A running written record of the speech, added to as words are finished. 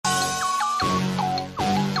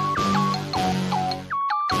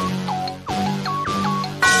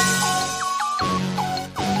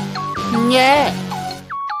Yeah.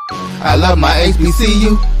 I love my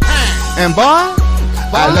HBCU. And boy,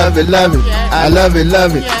 I love it, love it. I love it,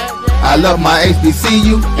 love it. I love my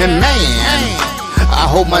HBCU. And man, I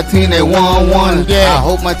hope my team they won. Yeah. I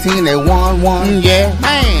hope my team they won. Yeah.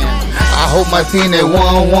 Man, I hope my team they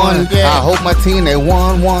won. I hope my team they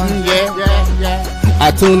won. Yeah. I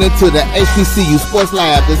tune into the HBCU Sports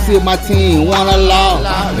Lab to see if my team won or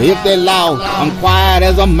lost. If they lost, I'm quiet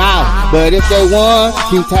as a mouse. But if they won,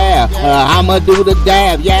 keep tab. I'ma do the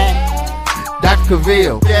dab, yeah. Dr.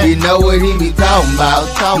 Cavil, he know what he be talking about.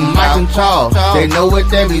 Mike and Charles, they know what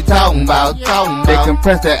they be talking about. They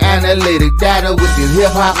compress the analytic data with your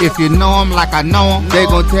hip hop. If you know them like I know them, they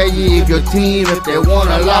gon' tell you if your team, if they won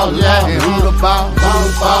or lost, and who the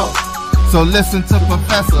ball. So listen to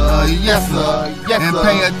Professor, yes sir, and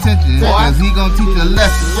pay attention, cause he gonna teach a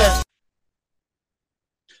lesson.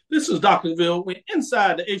 This is Dr. Cavil. We're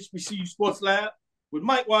inside the HBCU Sports Lab with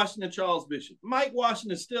Mike Washington and Charles Bishop. Mike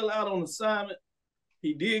Washington is still out on assignment.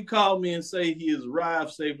 He did call me and say he has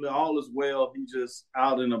arrived safely. All is well. He's just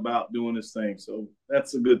out and about doing his thing. So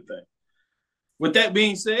that's a good thing. With that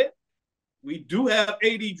being said, we do have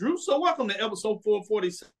AD Drew. So welcome to episode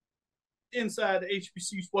 447 inside the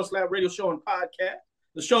HBCU Sports Lab radio show and podcast,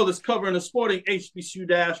 the show that's covering the sporting HBCU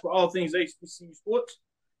dash for all things HBCU sports,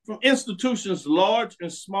 from institutions large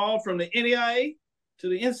and small, from the NAIA to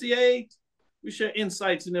the NCAA. We share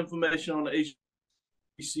insights and information on the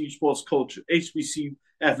HBCU sports culture, HBCU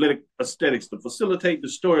athletic aesthetics to facilitate the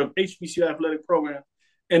story of HBCU athletic program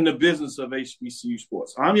and the business of HBCU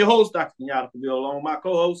sports. I'm your host, Dr. Kenyatta Cavil, along with my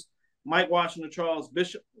co-host, Mike Washington, Charles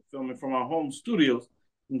Bishop, filming from our home studios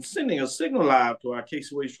and sending a signal live to our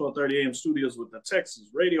KCOH 1230 AM studios with the Texas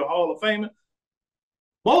Radio Hall of Famer,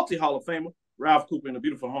 multi-Hall of Famer, Ralph Cooper, in the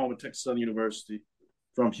beautiful home at Texas Southern University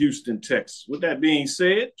from Houston, Texas. With that being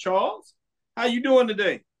said, Charles, how you doing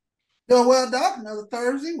today? Doing well, Doc. Another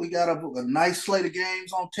Thursday. We got a nice slate of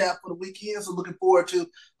games on tap for the weekend, so looking forward to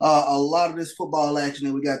a lot of this football action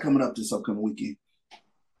that we got coming up this upcoming weekend.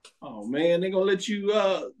 Oh, man, they going to let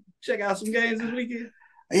you check out some games this weekend?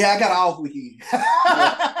 Yeah, I got an off weekend.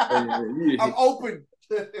 I'm open.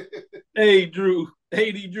 Hey, Drew.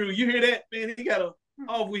 AD Drew, you hear that? Man, he got an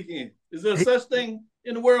off weekend. Is there such thing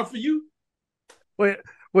in the world for you?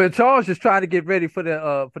 Well, Charles is trying to get ready for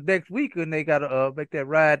the for next week, and they got to make that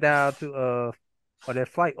ride down to or that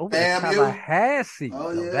flight over to Tallahassee.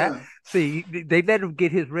 Oh, yeah. They let him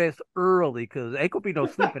get his rest early because ain't gonna be no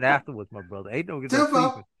sleeping afterwards, my brother. Ain't no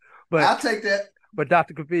sleeping. But I'll take that. But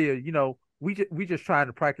Dr. Cavil, you know, we just trying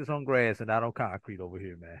to practice on grass and not on concrete over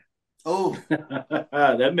here, man. Oh,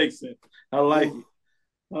 that makes sense. I like it.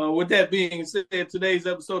 With that being said, today's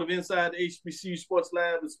episode of Inside the HBCU Sports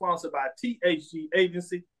Lab is sponsored by THG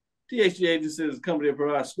Agency. THG Agency is a company that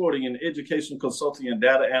provides sporting and educational consulting and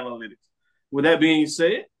data analytics. With that being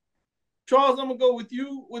said, Charles, I'm going to go with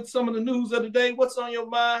you with some of the news of the day. What's on your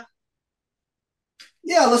mind?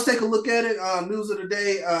 Yeah, let's take a look at it. News of the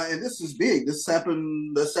day, and this is big. This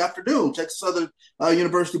happened this afternoon. Texas Southern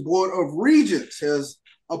University Board of Regents has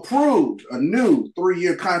approved a new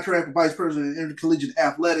 3-year contract for Vice President of Intercollegiate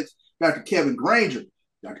Athletics, Dr. Kevin Granger.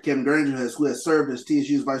 Dr. Kevin Granger, who has served as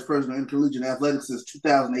TSU's Vice President of Intercollegiate Athletics since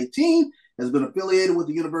 2018, has been affiliated with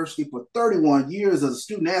the university for 31 years as a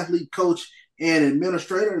student-athlete, coach, and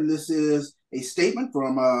administrator. And this is a statement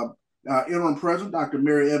from Interim President, Dr.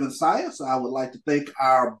 Mary Evans Sias. I would like to thank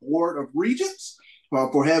our Board of Regents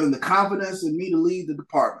for having the confidence in me to lead the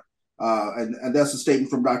department. And that's a statement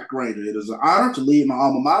from Dr. Granger. It is an honor to lead my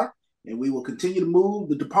alma mater, and we will continue to move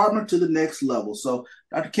the department to the next level. So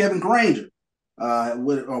Dr. Kevin Granger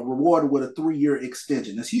rewarded with a 3-year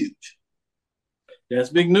extension. That's huge. That's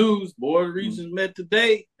big news. Board of Regents met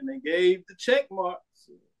today, and they gave the check mark.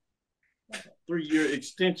 3-year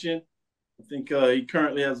extension. I think he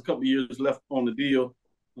currently has a couple of years left on the deal,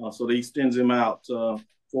 so that extends him out 4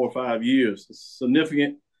 or 5 years. It's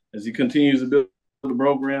significant as he continues to build the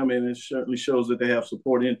program, and it certainly shows that they have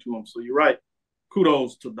support into him. So you're right.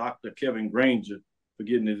 Kudos to Dr. Kevin Granger for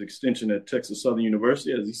getting his extension at Texas Southern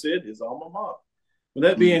University, as he said, his alma mater. With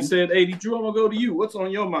that being said, AD Drew, I'm going to go to you. What's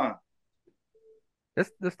on your mind?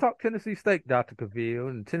 Let's talk Tennessee State, Dr. Cavil.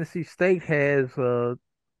 And Tennessee State has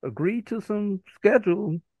agreed to some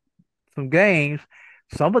games,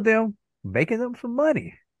 some of them making them some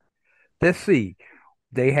money. Let's see.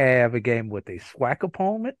 They have a game with a SWAC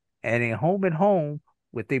opponent and a home and home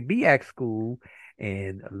with a BAC school.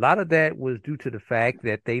 And a lot of that was due to the fact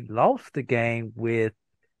that they lost the game with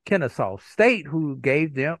Kennesaw State, who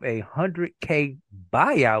gave them a $100K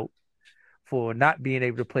buyout for not being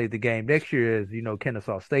able to play the game next year. As you know,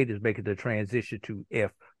 Kennesaw State is making the transition to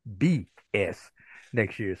FBS.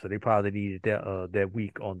 next year, so they probably needed that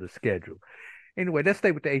week on the schedule. Anyway, let's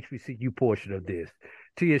stay with the HBCU portion of this.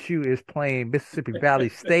 TSU is playing Mississippi Valley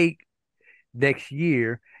State next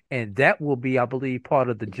year, and that will be, I believe, part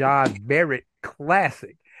of the John Merritt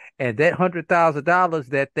Classic. And that $100,000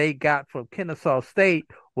 that they got from Kennesaw State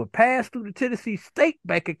will pass through the Tennessee State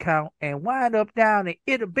bank account and wind up down in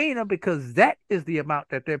Itta Bena, because that is the amount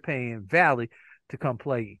that they're paying Valley to come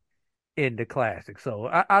play in the Classic. So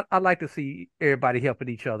I like to see everybody helping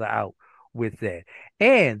each other out with that.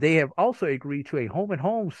 And they have also agreed to a home and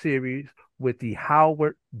home series with the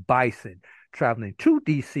Howard Bison, traveling to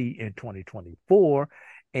DC in 2024,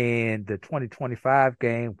 and the 2025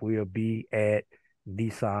 game will be at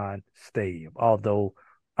Nissan Stadium. Although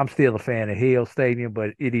I'm still a fan of Hill Stadium,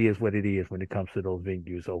 but it is what it is when it comes to those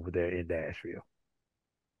venues over there in Nashville.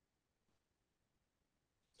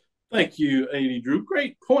 Thank you, A.D. Drew.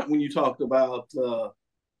 Great point when you talked about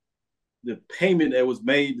the payment that was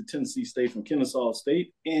made to Tennessee State from Kennesaw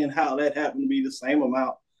State and how that happened to be the same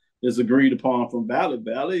amount as agreed upon from Valley.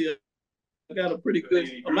 Valley got a pretty good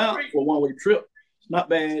amount for a one-way trip. It's not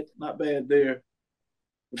bad there.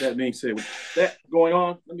 With that being said, with that going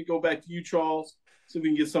on, let me go back to you, Charles, see if we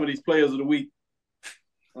can get some of these players of the week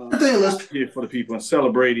here for the people and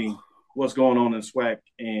celebrating what's going on in SWAC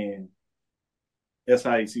and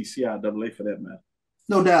SIAC, CIAA for that matter.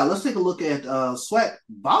 No doubt. Let's take a look at SWAC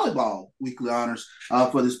volleyball weekly honors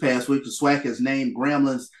for this past week. The SWAC has named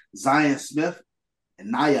Gramblin's Zion Smith and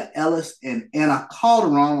Nia Ellis and Anna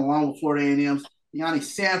Calderon, along with Florida A&M's Yanni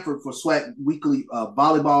Sanford, for SWAC weekly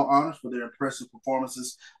volleyball honors for their impressive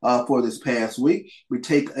performances for this past week. We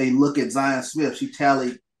take a look at Zion Smith. She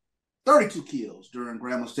tallied 32 kills during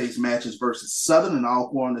Grambling State's matches versus Southern and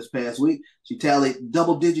Alcorn this past week. She tallied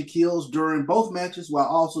double-digit kills during both matches, while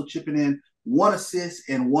also chipping in 1 assist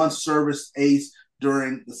and 1 service ace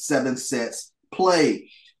during the 7 sets played.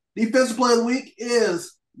 Defensive player of the week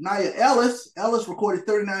is Nia Ellis. Ellis recorded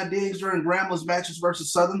 39 digs during Grambling's matches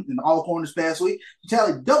versus Southern and Alcorn this past week. She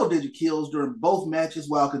tallied double-digit kills during both matches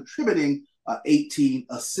while contributing 18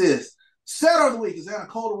 assists. Setter of the week is Anna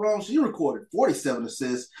Calderon. She recorded 47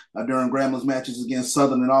 assists during Grambling's matches against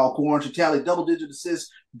Southern and Alcorn. She tallied double-digit assists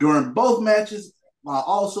during both matches while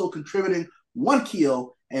also contributing 1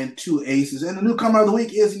 kill and 2 aces. And the newcomer of the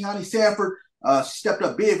week is Yanni Sanford. She stepped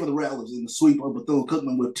up big for the Rattlers in the sweep of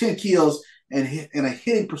Bethune-Cookman with 10 kills and a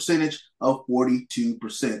hitting percentage of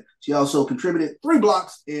 42%. She also contributed 3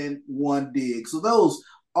 blocks and 1 dig. So those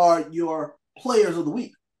are your players of the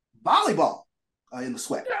week. Volleyball in the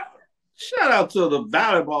SWAC. Shout out to the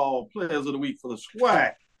volleyball players of the week for the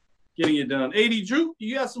SWAC getting it done. A.D. Drew,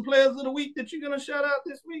 you got some players of the week that you're going to shout out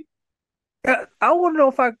this week? I want to know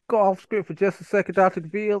if I can go off script for just a second, Dr.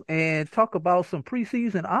 Cavil, and talk about some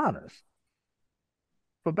preseason honors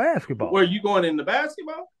for basketball. Where you going into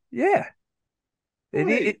basketball? Yeah.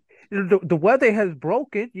 The weather has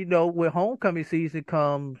broken. With homecoming season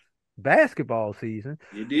comes basketball season.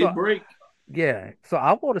 It did break. Yeah. So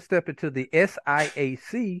I want to step into the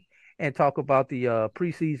SIAC and talk about the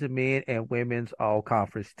preseason men and women's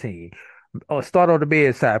all-conference team. Start on the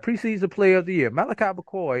men's side. Preseason player of the year, Malachi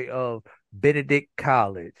McCoy of Benedict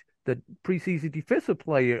College. The preseason defensive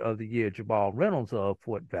player of the year, Jamal Reynolds of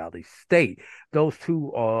Fort Valley State. Those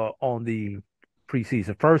two are on the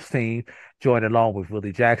preseason first team, joined along with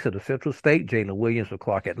Willie Jackson of Central State, Jalen Williams of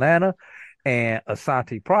Clark Atlanta, and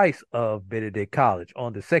Asante Price of Benedict College.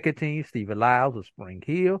 On the second team, Stephen Lyles of Spring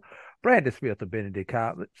Hill, Brandon Smith of Benedict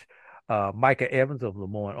College, Micah Evans of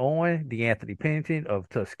Lemoyne Owen, DeAnthony Pennington of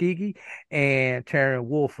Tuskegee, and Taryn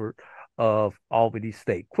Wolford of Albany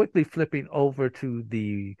State. Quickly flipping over to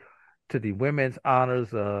the women's honors,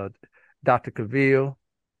 Dr. Cavil.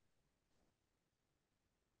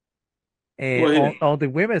 And on the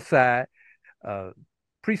women's side,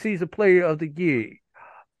 preseason player of the year,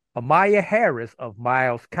 Amaya Harris of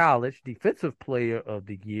Miles College. Defensive player of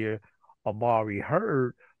the year, Amari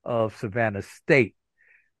Hurd of Savannah State.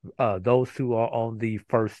 Those two are on the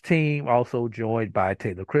first team, also joined by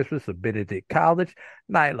Taylor Christmas of Benedict College,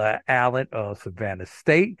 Nyla Allen of Savannah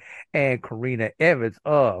State, and Karina Evans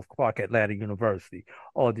of Clark Atlanta University.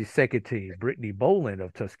 On the second team, Brittany Boland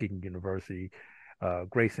of Tuskegee University,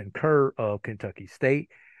 Grayson Kerr of Kentucky State,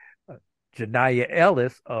 Janiyah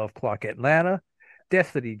Ellis of Clark Atlanta,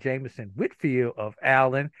 Destiny Jameson Whitfield of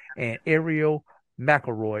Allen, and Ariel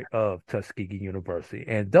McElroy of Tuskegee University.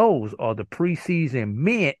 And those are the preseason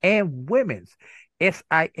men and women's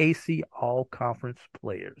SIAC all-conference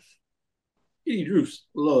players. E. Drew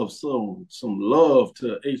loves some love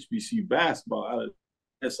to HBCU basketball out of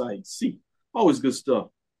SIAC. Always good stuff.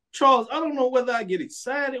 Charles, I don't know whether I get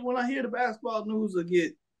excited when I hear the basketball news or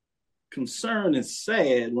get concerned and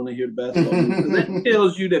sad when I hear the basketball news, because that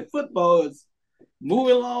tells you that football is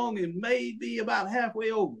moving along and may be about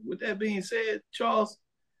halfway over. With that being said, Charles,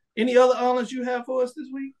 any other honors you have for us this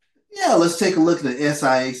week? Yeah, let's take a look at the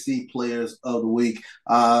SIAC Players of the Week.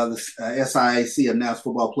 The SIAC announced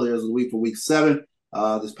Football Players of the Week for Week 7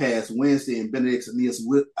 this past Wednesday, and Benedict's Aeneas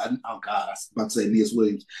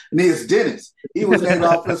Dennis. He was named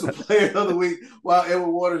Offensive Player of the Week, while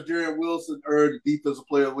Edward Waters, Jaron Wilson earned Defensive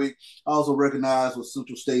Player of the Week. Also recognized with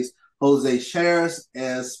Central State's Jose Charis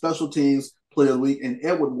as Special Teams Player of the Week, and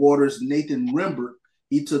Edward Waters, Nathan Rembert,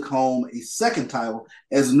 he took home a second title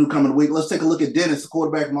as a newcomer of the week. Let's take a look at Dennis, the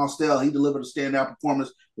quarterback from Austell. He delivered a standout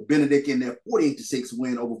performance for Benedict in their 48-6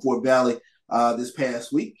 win over Fort Valley this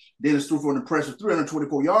past week. Dennis threw for an impressive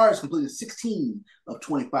 324 yards, completed 16 of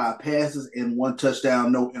 25 passes and 1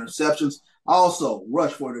 touchdown, no interceptions. Also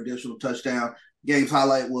rushed for an additional touchdown. Game's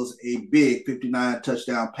highlight was a big 59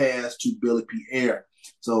 touchdown pass to Billy Pierre.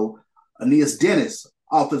 So Aeneas Dennis,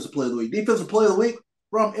 Offensive Player of the Week. Defensive Player of the Week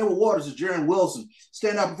from Edward Waters is Jaron Wilson.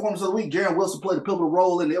 Standout performance of the week, Jaron Wilson played a pivotal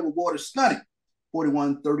role in the Edward Waters stunning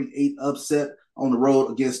 41-38 upset on the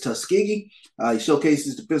road against Tuskegee. He showcased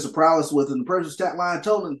his defensive prowess with an impressive stat line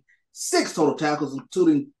totaling 6 total tackles,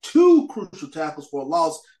 including 2 crucial tackles for a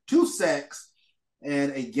loss, 2 sacks,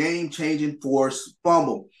 and a game-changing forced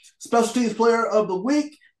fumble. Special Teams Player of the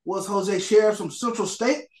Week was Jose Charis from Central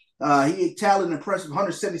State. He tallied an impressive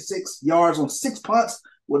 176 yards on 6 punts,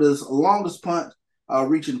 with his longest punt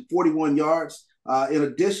reaching 41 yards. In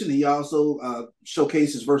addition, he also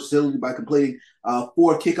showcased his versatility by completing 4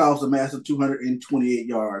 kickoffs, a massive 228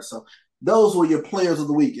 yards. So those were your players of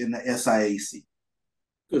the week in the SIAC.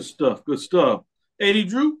 Good stuff. Good stuff. AD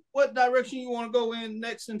Drew, what direction you want to go in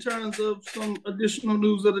next in terms of some additional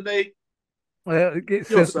news of the day? Well,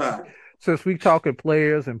 since we're talking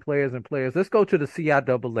players, let's go to the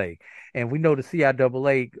CIAA. And we know the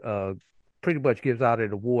CIAA pretty much gives out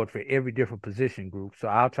an award for every different position group. So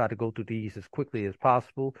I'll try to go through these as quickly as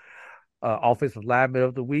possible. Offensive Lineman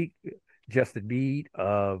of the Week, Justin Meade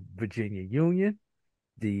of Virginia Union.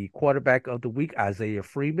 The Quarterback of the Week, Isaiah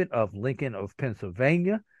Freeman of Lincoln of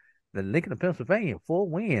Pennsylvania. The Lincoln of Pennsylvania, 4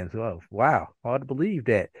 wins. Oh, wow, hard to believe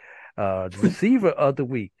that. The Receiver of the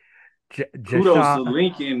Week, kudos to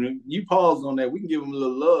Lincoln. You paused on that. We can give them a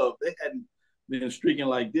little love. They hadn't been streaking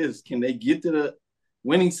like this. Can they get to the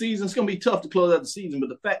winning season? It's going to be tough to close out the season, but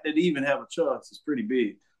the fact that they even have a chance is pretty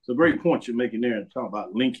big. So great point you're making there and talking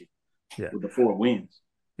about Lincoln with the 4 wins.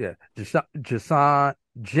 Yeah. Jashawn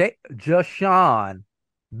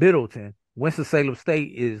Middleton, Winston-Salem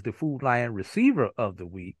State, is the Food Lion Receiver of the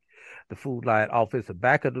Week. The Food Lion Offensive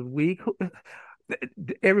Back of the Week.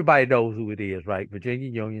 Everybody knows who it is, right? Virginia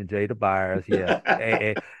Union, Jada Byers. Yeah.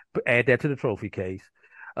 and add that to the trophy case.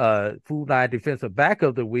 Food Lion Defensive Back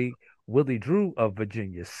of the Week, Willie Drew of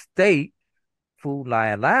Virginia State. Food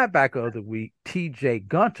Lion Linebacker of the Week, T.J.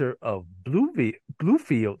 Gunter of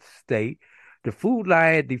Bluefield State. The Food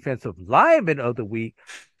Lion Defensive Lineman of the Week,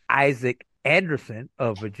 Isaac Anderson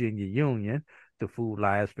of Virginia Union. The Food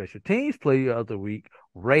Lion Special Teams Player of the Week,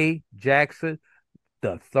 Ray Jackson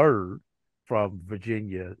III from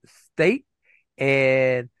Virginia State.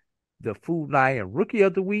 And the Food Lion Rookie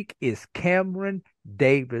of the Week is Cameron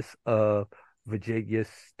Davis of Virginia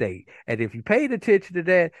State. And if you paid attention to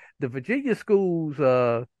that, the Virginia schools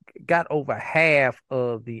got over half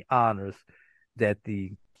of the honors that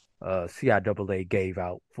the CIAA gave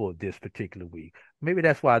out for this particular week. Maybe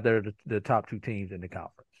that's why they're the top 2 teams in the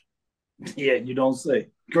conference. Yeah, you don't say.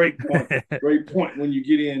 Great point. Great point when you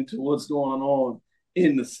get into what's going on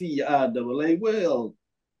in the CIAA. Well,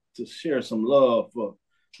 to share some love for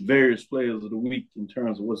various players of the week in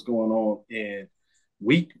terms of what's going on in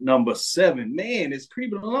week number 7. Man, it's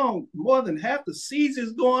creeping along. More than half the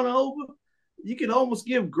season's going over. You can almost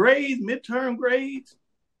give grades, midterm grades.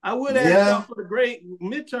 I would ask y'all for the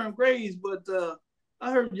midterm grades, but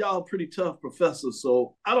I heard y'all pretty tough professors,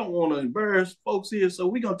 so I don't want to embarrass folks here. So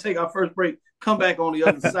we're going to take our first break, come back on the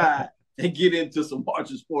other side, and get into some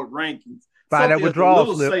Marching Sport rankings. Find that withdrawal a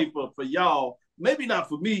little slip. Safer for y'all. Maybe not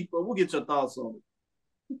for me, but we'll get your thoughts on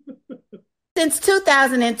it. Since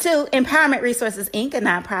 2002, Empowerment Resources, Inc., a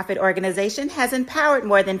nonprofit organization, has empowered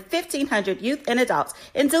more than 1,500 youth and adults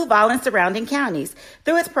in Duval and surrounding counties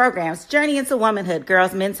through its programs Journey into Womanhood,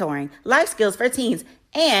 Girls Mentoring, Life Skills for Teens,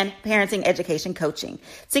 and parenting education coaching.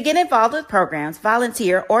 To get involved with programs,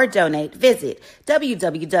 volunteer, or donate, visit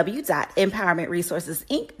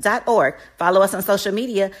www.empowermentresourcesinc.org. Follow us on social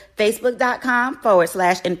media,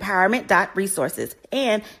 facebook.com/empowerment.resources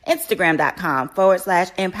and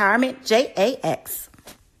Instagram.com/empowermentjax.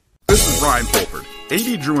 This is Ryan Fulford.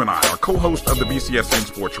 AD Drew and I are co-hosts of the BCSN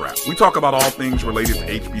Sports Wrap. We talk about all things related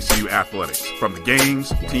to HBCU athletics. From the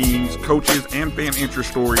games, teams, coaches, and fan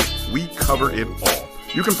interest stories, we cover it all.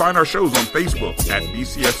 You can find our shows on Facebook at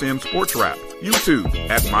BCSN Sports Wrap, YouTube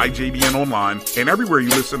at MyJBN Online, and everywhere you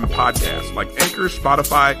listen to podcasts like Anchor,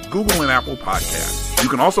 Spotify, Google, and Apple Podcasts. You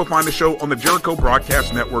can also find the show on the Jericho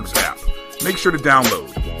Broadcast Network's app. Make sure to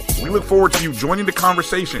download. We look forward to you joining the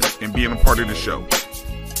conversation and being a part of the show.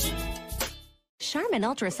 Charmin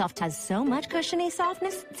Ultra Soft has so much cushiony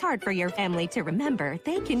softness, it's hard for your family to remember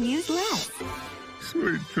they can use less.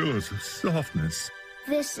 Sweet pillows of softness.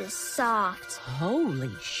 This is soft.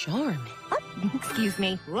 Holy Charmin. Oh, excuse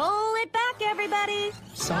me. Roll it back, everybody.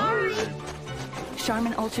 Sorry.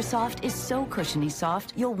 Charmin Ultra Soft is so cushiony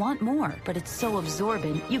soft, you'll want more, but it's so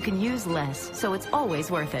absorbent, you can use less, so it's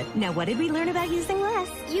always worth it. Now, what did we learn about using less?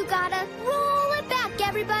 You gotta roll it back,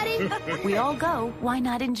 everybody. We all go. Why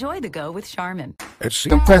not enjoy the go with Charmin?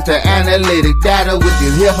 Compress the analytic data with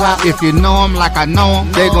your hip-hop. If you know them like I know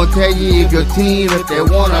them, they gon' tell you if your team, if they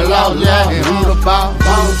wanna love and who the ball.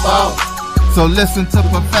 So listen to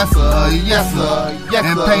Professor, yes sir,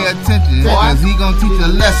 and pay attention, cause he gon' teach a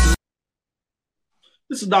lesson.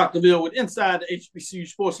 This is Dr. Bill with Inside the HBCU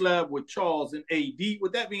Sports Lab with Charles and AD.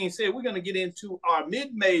 With that being said, we're going to get into our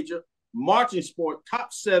mid-major marching sport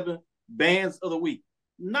top 7 bands of the week.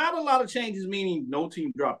 Not a lot of changes, meaning no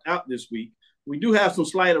team dropped out this week. We do have some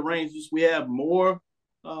slight arrangements. We have more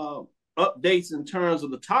updates in terms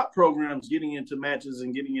of the top programs getting into matches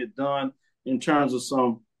and getting it done in terms of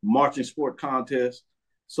some marching sport contests.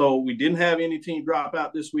 So we didn't have any team drop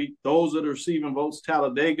out this week. Those that are receiving votes,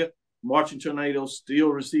 Talladega, Marching Tornadoes still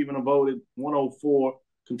receiving a vote at 104.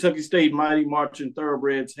 Kentucky State Mighty Marching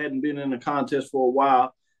Thoroughbreds hadn't been in the contest for a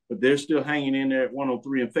while, but they're still hanging in there at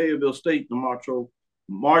 103. And Fayetteville State, the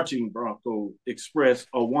Marching Bronco Express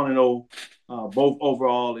are 1-0, both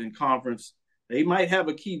overall in conference. They might have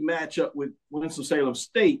a key matchup with Winston-Salem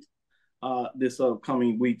State this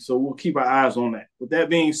upcoming week, so we'll keep our eyes on that. With that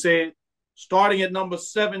being said, starting at number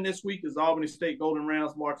 7 this week is Albany State Golden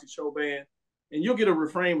Rounds Marching Show Band. And you'll get a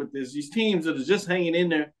refrain with this. These teams that are just hanging in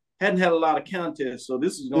there hadn't had a lot of contests, so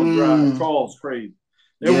this is going to drive Charles crazy.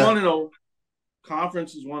 They're 1-0.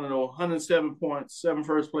 Conference is 1-0, 107 points, 7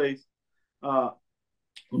 first place.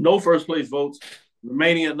 No first place votes,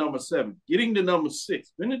 remaining at number 7. Getting to number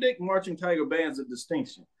 6, Benedict Marching Tiger Band's a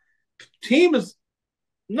distinction. Team is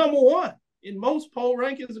number 1 in most poll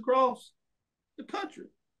rankings across the country.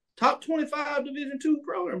 Top 25 Division II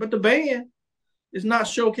program, but the band is not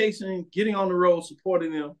showcasing, getting on the road,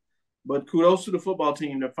 supporting them. But kudos to the football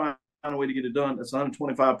team. They're finding a way to get it done. That's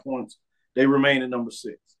 125 points. They remain at number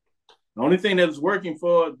 6. The only thing that is working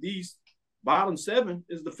for these bottom 7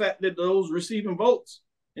 is the fact that those receiving votes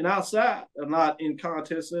and outside are not in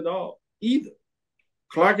contest at all either.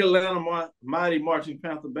 Clark Atlanta Mighty Marching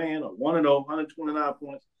Panther Band are 1-0, 129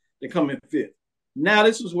 points. They come in 5th. Now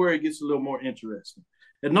this is where it gets a little more interesting.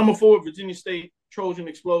 At number 4, Virginia State Trojan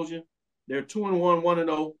Explosion. They're 2-1,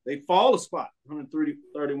 1-0. They fall a spot,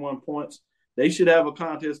 131 points. They should have a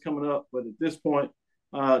contest coming up, but at this point,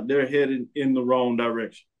 they're headed in the wrong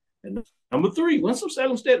direction. And number 3,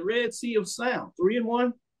 Winston-Salem State Red Sea of Sound,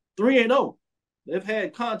 3-1, 3-0. They've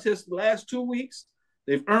had contests the last 2 weeks.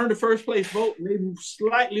 They've earned the first place vote, and they've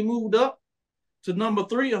slightly moved up to number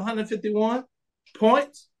 3, 151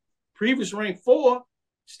 points. Previous rank 4,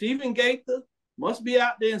 Stephen Gaither must be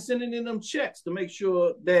out there and sending in them checks to make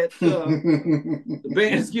sure that the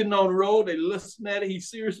band's getting on the road. They listen at it. He's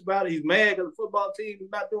serious about it. He's mad because the football team is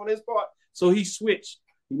not doing his part. So he switched.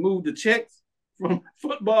 He moved the checks from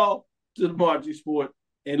football to the marching sport.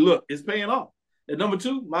 And look, it's paying off. At number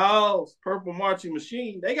 2, Miles Purple Marching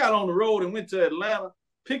Machine. They got on the road and went to Atlanta,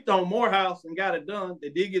 picked on Morehouse and got it done. They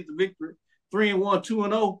did get the victory. 3-1,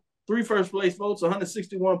 2-0, 3 first place votes,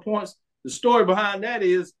 161 points. The story behind that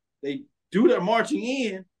is they do their marching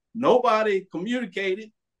in. Nobody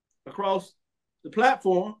communicated across the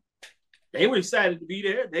platform. They were excited to be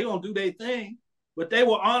there. They gonna do their thing, but they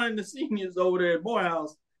were honoring the seniors over there at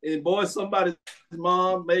Morehouse. And boy, somebody's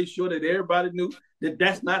mom made sure that everybody knew that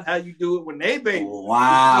that's not how you do it when they baby.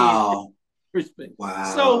 Wow. Respect.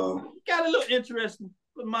 Wow. So it got a little interesting,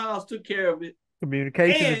 but Miles took care of it.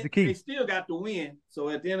 Communication is the key. They still got the win. So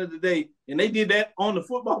at the end of the day, and they did that on the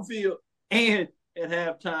football field and at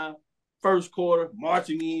halftime. First quarter,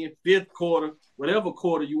 marching in, 5th quarter, whatever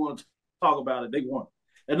quarter you want to talk about it, they won.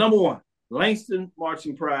 At number 1, Langston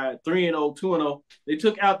Marching Pride, 3-0, 2-0. They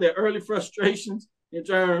took out their early frustrations in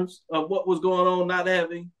terms of what was going on, not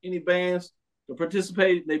having any bands to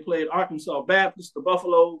participate. They played Arkansas Baptist, the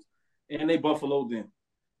Buffaloes, and they buffaloed them.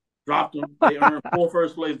 dropped them. They earned 4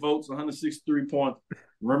 first-place votes, 163 points,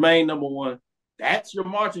 remain number 1. That's your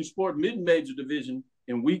marching sport mid-major division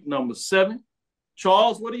in week number 7.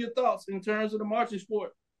 Charles, what are your thoughts in terms of the marching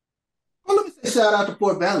sport? Well, let me say shout out to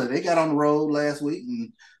Fort Valley. They got on the road last week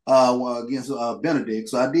and against Benedict,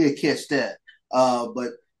 so I did catch that. But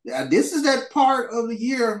this is that part of the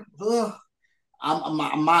year. My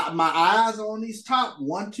eyes are on these top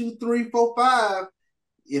 1, 2, 3, 4, 5.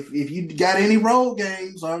 If you got any road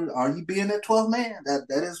games, are you being that 12th man?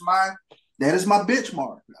 That is my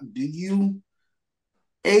benchmark. Do you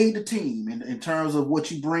aid the team in terms of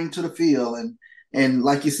what you bring to the field? And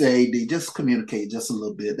like you say, they just communicate just a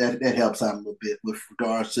little bit. That helps out a little bit with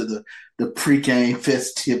regards to the pregame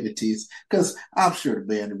festivities. Because I'm sure the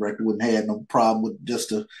band director wouldn't have no problem with just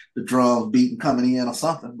the drums beating coming in or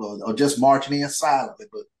something, or just marching in silently.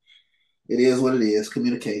 But it is what it is,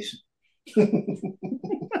 communication.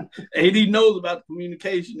 AD knows about the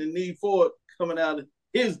communication and need for it coming out of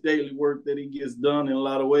his daily work that he gets done in a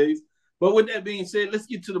lot of ways. But with that being said, let's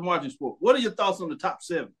get to the marching sport. What are your thoughts on the top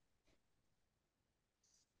 7?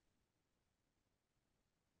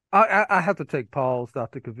 I have to take pause,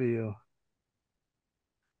 Dr. Cavil.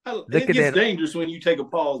 It gets dangerous when you take a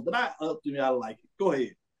pause, but I like it. Go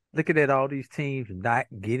ahead. Looking at all these teams not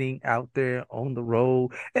getting out there on the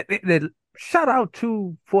road. Shout out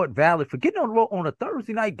to Fort Valley for getting on the road on a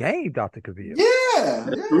Thursday night game, Dr. Cavil. Yeah.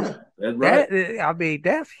 That's right.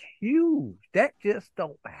 That's huge. That just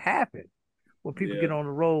don't happen when people get on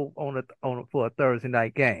the road for a Thursday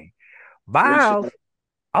night game. Miles,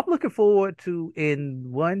 I'm looking forward to in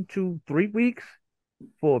 1, 2, 3 weeks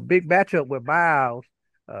for a big matchup with Miles.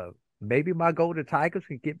 Maybe my Golden Tigers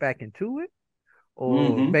can get back into it,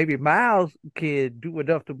 or maybe Miles can do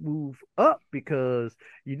enough to move up because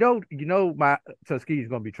my Tuskegee is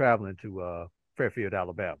going to be traveling to Fairfield,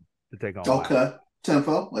 Alabama to take on. Okay,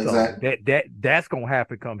 tempo exactly. So that's going to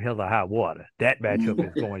happen come hell or high water. That matchup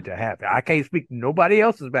is going to happen. I can't speak to nobody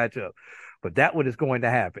else's matchup, but that one is going to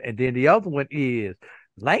happen. And then the other one is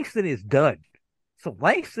Langston is done. So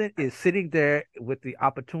Langston is sitting there with the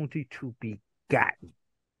opportunity to be gotten.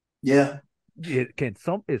 Yeah. Is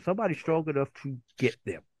somebody strong enough to get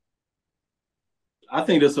them? I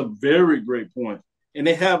think that's a very great point. And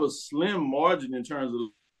they have a slim margin in terms of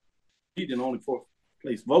leading only 4th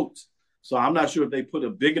place votes. So I'm not sure if they put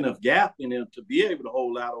a big enough gap in them to be able to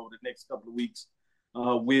hold out over the next couple of weeks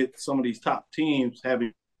with some of these top teams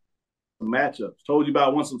having matchups. Told you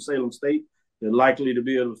about Winston-Salem State. They're likely to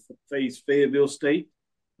be able to face Fayetteville State.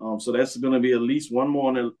 So that's going to be at least one more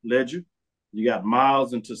on their ledger. You got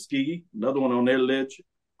Miles and Tuskegee, another one on their ledger.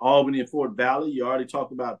 Albany and Fort Valley, you already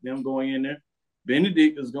talked about them going in there.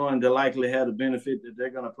 Benedict is going to likely have the benefit that they're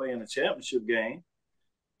going to play in a championship game.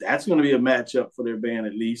 That's going to be a matchup for their band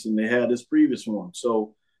at least, and they had this previous one.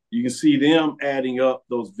 So you can see them adding up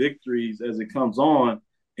those victories as it comes on.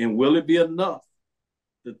 And will it be enough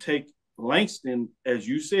to take Langston, as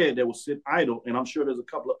you said, that will sit idle? And I'm sure there's a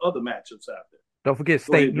couple of other matchups out there. Don't forget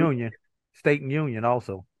State Union. State and Union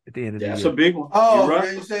also at the end of the year. That's a big one. Oh,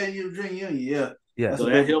 right. You're saying you Virginia Union, yeah. So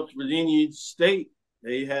that helps Virginia State.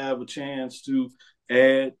 They have a chance to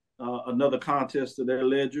add another contest to their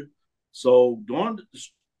ledger. So during the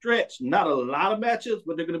stretch, not a lot of matchups,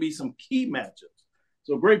 but they're going to be some key matchups.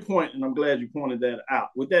 So great point, and I'm glad you pointed that out.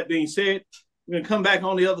 With that being said, we're going to come back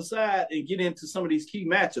on the other side and get into some of these key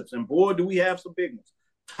matchups. And boy, do we have some big ones.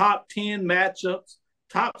 Top 10 matchups,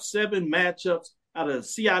 top 7 matchups out of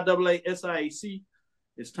the CIAA, SIAC.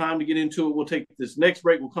 It's time to get into it. We'll take this next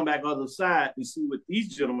break. We'll come back on the other side and see what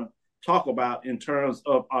these gentlemen talk about in terms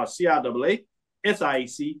of our CIAA,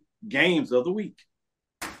 SIAC games of the week.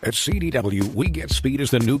 At CDW, we get speed as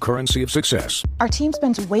the new currency of success. Our team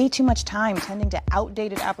spends way too much time tending to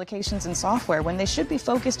outdated applications and software when they should be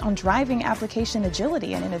focused on driving application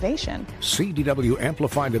agility and innovation. CDW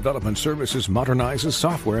Amplified Development Services modernizes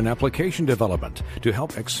software and application development to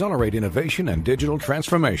help accelerate innovation and digital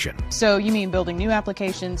transformation. So you mean building new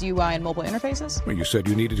applications, UI, and mobile interfaces? Well, you said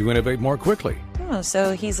you needed to innovate more quickly. Oh,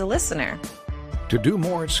 so he's a listener. To do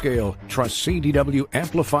more at scale, trust CDW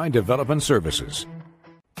Amplified Development Services.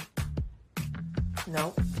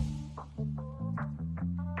 Nope.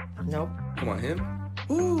 Come on, him?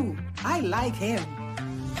 Ooh, I like him.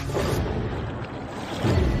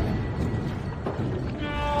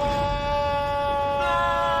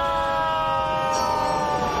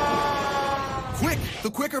 Quick, the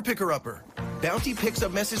quicker picker-upper. Bounty picks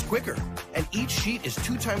up messes quicker, and each sheet is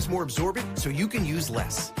 2 times more absorbent, so you can use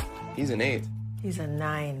less. He's an 8. He's a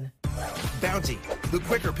 9. Bounty, the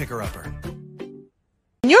quicker picker-upper.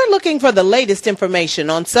 When you're looking for the latest information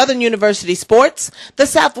on Southern University sports, the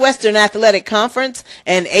Southwestern Athletic Conference,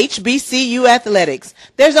 and HBCU athletics,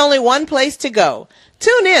 there's only one place to go.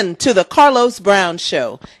 Tune in to the Carlos Brown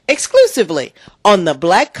Show, exclusively on the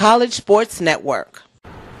Black College Sports Network.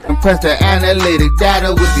 Press the analytic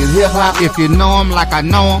data with your hip hop. If you know them like I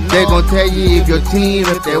know them, they gon' tell you if your team,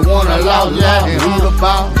 if they want to lose, and who the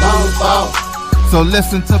ball. So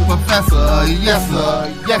listen to Professor, yes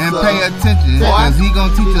sir, and pay attention, cause he gon'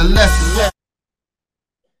 teach a lesson.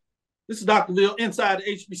 This is Dr. Ville inside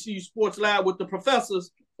the HBCU Sports Lab with the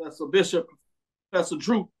professors, Professor Bishop, Professor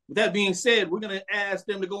Drew. With that being said, we're going to ask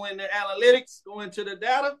them to go into analytics, go into the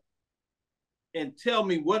data, and tell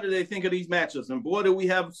me what do they think of these matchups. And boy, do we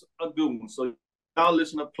have a good one. So y'all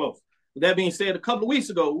listen up close. With that being said, a couple of weeks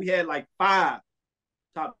ago, we had like 5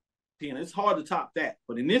 top 10. It's hard to top that.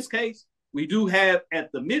 But in this case, we do have at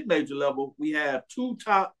the mid-major level, we have 2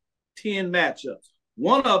 top 10 matchups.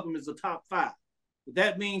 One of them is a top 5. With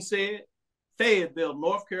that being said, Fayetteville,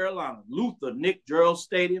 North Carolina, Luther, Nick Gerald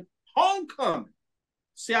Stadium, homecoming,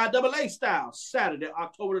 CIAA style, Saturday,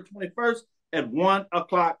 October the 21st at 1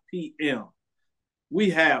 o'clock p.m.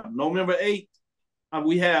 We have number 8,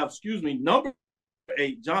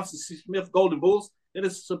 Johnson C. Smith Golden Bulls. It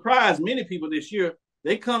has surprised many people this year.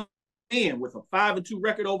 They come in with a 5-2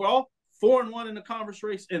 record overall, 4-1 in the conference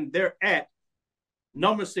race, and they're at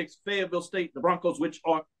number 6, Fayetteville State, the Broncos, which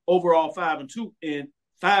are overall 5-2 and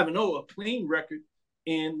 5-0, a clean record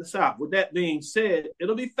in the South. With that being said,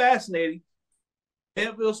 it'll be fascinating.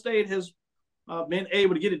 Fayetteville State has been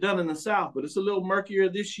able to get it done in the South, but it's a little murkier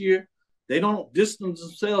this year. They don't distance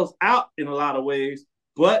themselves out in a lot of ways,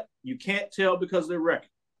 but you can't tell because of their record.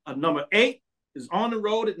 Number 8 is on the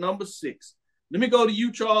road at number 6. Let me go to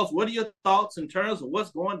you, Charles. What are your thoughts in terms of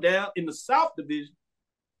what's going down in the South Division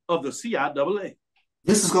of the CIAA?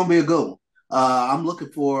 This is going to be a good one. I'm looking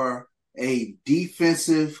for a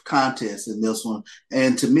defensive contest in this one.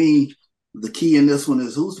 And to me, the key in this one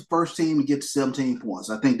is who's the first team to get to 17 points.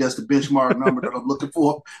 I think that's the benchmark number that I'm looking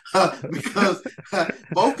for because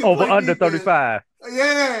both can over play under defense. 35.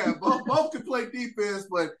 Yeah, both can play defense,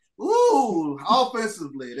 but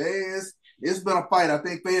offensively, it's been a fight. I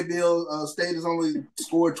think Fayetteville State has only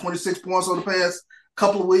scored 26 points on the past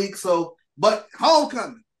couple of weeks. But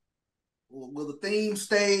homecoming, will the theme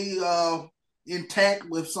stay intact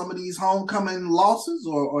with some of these homecoming losses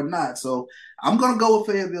or not? So I'm going to go with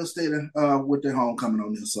Fayetteville State with their homecoming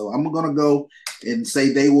on this. So I'm going to go and say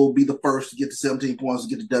they will be the first to get to 17 points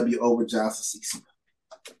to get the W over Johnson C.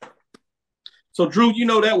 So, Drew,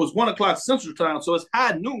 that was 1 o'clock Central Time, so it's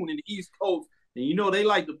high noon in the East Coast, and they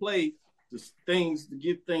like to play things to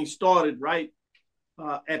get things started right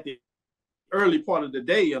at the early part of the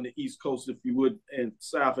day on the East Coast, if you would, and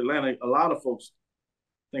South Atlanta. A lot of folks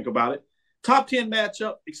think about it. Top 10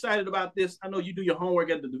 matchup, excited about this. I know you do your homework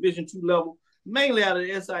at the Division II level, mainly out of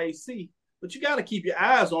the SIAC, but you got to keep your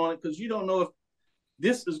eyes on it because you don't know if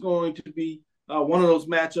this is going to be one of those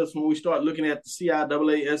matchups when we start looking at the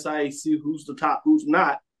CIAA, SIAC, who's the top, who's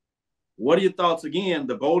not. What are your thoughts, again,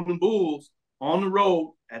 the Golden Bulls on the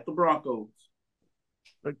road at the Broncos?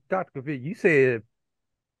 Look, Dr. Cavil, you said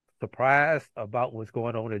surprised about what's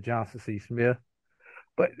going on at Johnson C. Smith.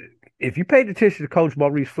 But if you paid attention to Coach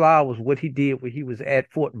Maurice Flowers, what he did when he was at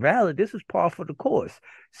Fort Valley, this is par for the course.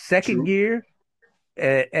 Second year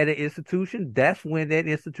at an institution, that's when that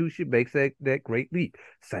institution makes that great leap.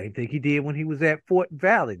 Same thing he did when he was at Fort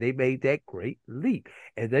Valley. They made that great leap.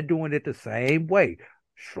 And they're doing it the same way.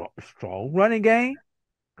 Strong running game,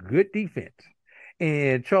 good defense.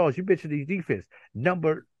 And Charles, you mentioned these defense.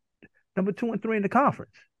 Number 2 and 3 in the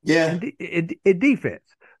conference. Yeah. In defense.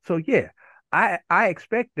 So, yeah. I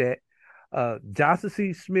expect that Johnson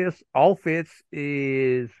C. Smith's offense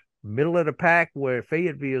is middle of the pack, where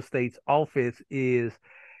Fayetteville State's offense is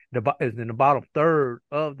in the bottom third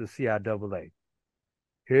of the CIAA.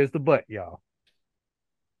 Here's the but, y'all.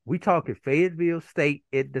 We talking Fayetteville State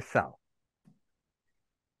in the South.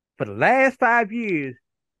 For the last 5 years,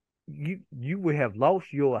 you would have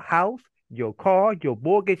lost your house, your car, your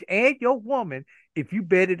mortgage, and your woman if you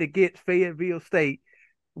betted against Fayetteville State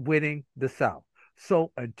winning the South.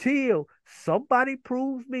 So until somebody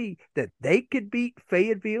proves me that they can beat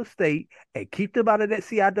Fayetteville State and keep them out of that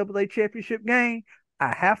CIAA championship game,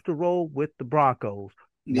 I have to roll with the Broncos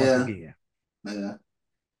once again. Yeah.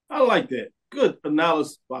 I like that. Good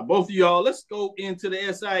analysis by both of y'all. Let's go into the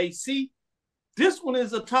SIAC. This one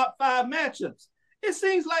is a top 5 matchups. It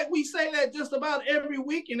seems like we say that just about every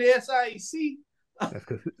week in the SIAC. That's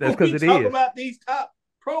because it is. We talk about these top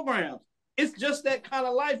programs. It's just that kind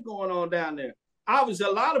of life going on down there. Obviously,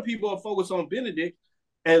 a lot of people are focused on Benedict,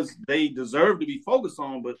 as they deserve to be focused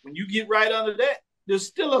on. But when you get right under that, there's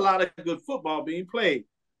still a lot of good football being played.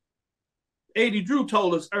 A.D. Drew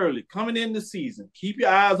told us early, coming in the season, keep your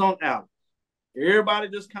eyes on Allen. Everybody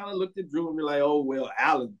just kind of looked at Drew and be like, oh, well,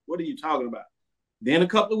 Allen, what are you talking about? Then a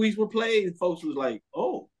couple of weeks were played, and folks was like,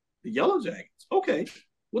 oh, the Yellow Jackets. Okay,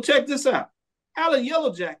 well, check this out. Allen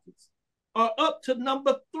Yellow Jackets are up to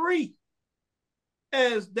number 3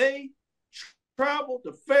 as they travel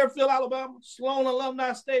to Fairfield, Alabama, Sloan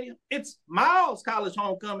Alumni Stadium. It's Miles College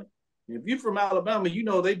homecoming. And if you're from Alabama, you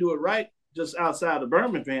know they do it right just outside of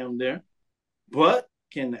Birmingham there. But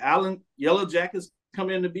can the Allen Yellow Jackets come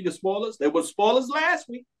in to be the spoilers? They were spoilers last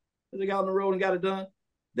week. They got on the road and got it done.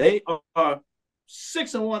 They are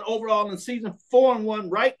 6-1 overall in the season, 4-1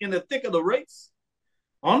 right in the thick of the race.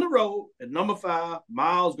 On the road at number 5,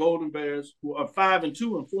 Miles Golden Bears, who are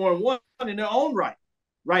 5-2 and 4-1 in their own right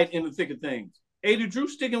in the thick of things. A.D. Drew,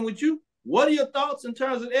 sticking with you. What are your thoughts in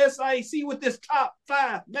terms of SIAC with this top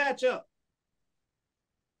 5 matchup?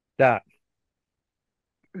 Doc,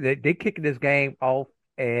 they kicking this game off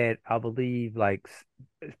at, I believe, like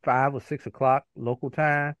 5 or 6 o'clock local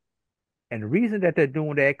time. And the reason that they're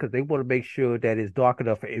doing that, because they want to make sure that it's dark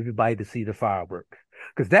enough for everybody to see the fireworks.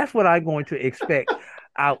 Because that's what I'm going to expect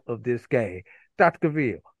out of this game. Dr.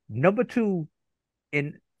 Cavil, number 2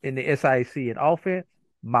 in the SIC in offense,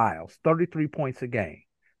 Miles, 33 points a game.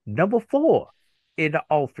 Number 4 in the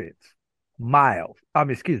offense,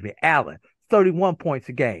 Allen, 31 points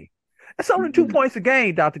a game. That's only 2 points a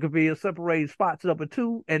game, Dr. Cavil, separating spots number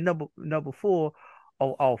 2 and number 4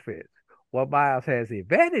 on offense. What Miles has the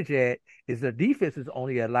advantage at is the defense is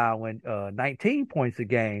only allowing 19 points a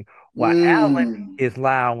game, while Allen is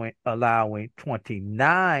allowing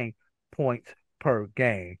 29 points per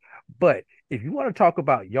game. But if you want to talk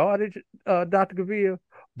about yardage, Dr. Cavil,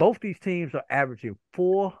 both these teams are averaging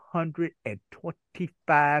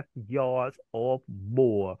 425 yards or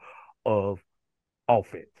more of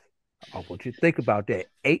offense. I want you to think about that.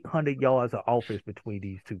 800 yards of offense between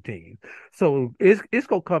these two teams. So it's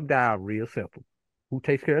going to come down real simple. Who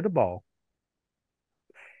takes care of the ball?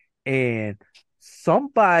 And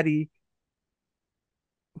somebody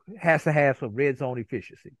has to have some red zone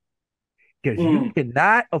efficiency. Because you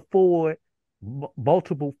cannot afford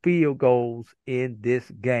multiple field goals in this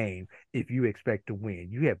game if you expect to win.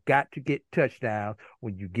 You have got to get touchdowns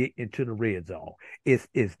when you get into the red zone. It's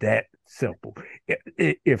that simple.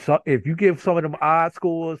 If you give some of them odd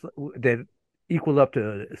scores that equal up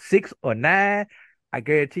to 6 or 9, I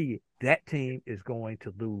guarantee you that team is going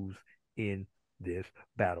to lose in this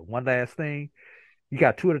battle. One last thing, you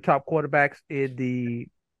got 2 of the top quarterbacks in the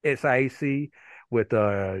SIAC with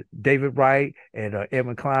David Wright and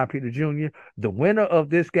Edmund Klein Peter Jr. The winner of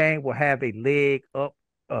this game will have a leg up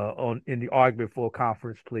in the argument for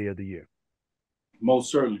Conference Player of the Year.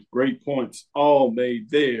 Most certainly. Great points all made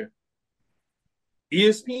there.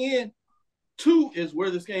 ESPN 2 is where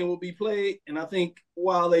this game will be played. And I think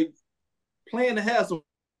while they plan to have some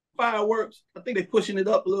fireworks, I think they're pushing it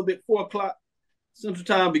up a little bit, 4 o'clock Central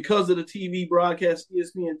Time because of the TV broadcast,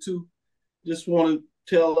 ESPN 2. Just want to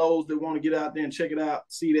tell those that want to get out there and check it out,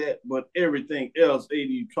 see that. But everything else,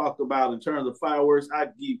 A.D. talked about in terms of fireworks, I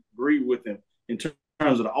agree with him. In terms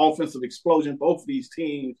of the offensive explosion, both of these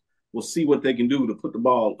teams will see what they can do to put the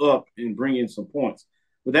ball up and bring in some points.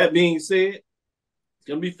 With that being said, it's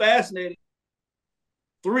going to be fascinating.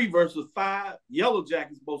 3 versus 5. Yellow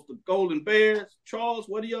Jackets both the Golden Bears. Charles,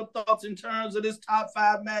 what are your thoughts in terms of this top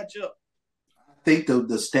 5 matchup? I think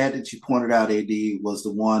the stat that you pointed out, AD, was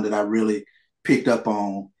the one that I really picked up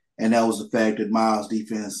on, and that was the fact that Miles'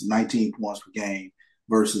 defense 19 points per game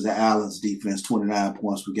versus the Allen's defense 29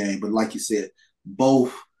 points per game. But like you said,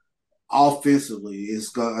 both offensively,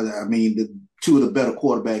 the 2 of the better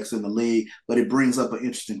quarterbacks in the league. But it brings up an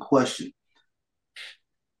interesting question.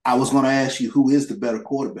 I was going to ask you, who is the better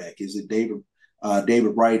quarterback? Is it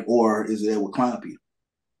David Wright or is it Edward Kleinpeter?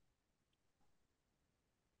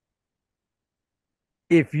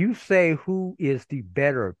 If you say who is the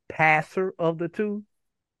better passer of the 2,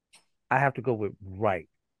 I have to go with Wright.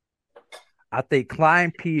 I think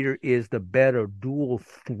Kleinpeter is the better dual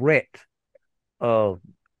threat of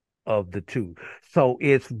the 2. So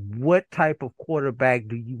it's what type of quarterback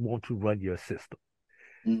do you want to run your system?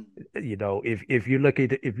 You know, if you look at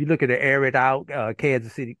the air it out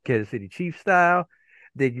Kansas City Chiefs style,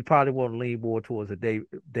 then you probably want to lean more towards a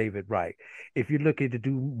David Wright. If you're looking to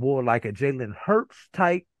do more like a Jalen Hurts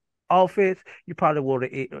type offense, you probably want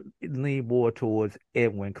to lean more towards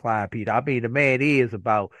Edwin Kleinpeter. I mean, the man is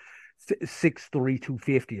about 6'3",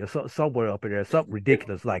 250 or somewhere up in there, something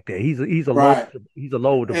ridiculous like that. He's a Right.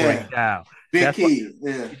 load to bring down. Big That's kid.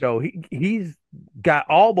 Yeah. You know, he's got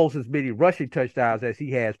almost as many rushing touchdowns as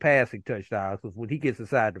he has passing touchdowns. Because when he gets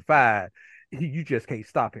inside the 5, you just can't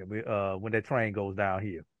stop him when that train goes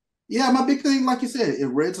downhill. Yeah, my big thing, like you said, is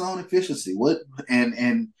red zone efficiency.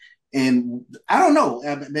 And I don't know.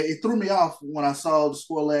 It threw me off when I saw the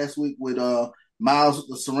score last week with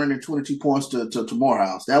Miles surrendering 22 points to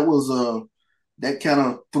Morehouse. That was that kind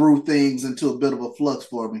of threw things into a bit of a flux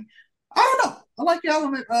for me. I don't know. I like y'all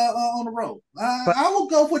on the road. I will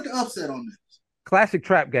go with the upset on this. Classic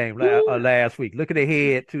trap game last week. Looking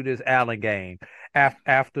ahead to this Allen game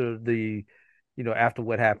after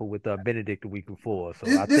what happened with Benedict the week before. So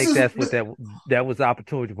I think that was the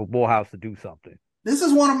opportunity for Morehouse to do something. This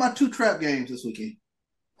is one of my 2 trap games this weekend.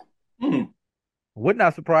 Would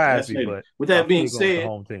not surprise me, but with that being said,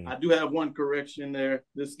 I do have one correction there.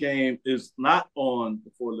 This game is not on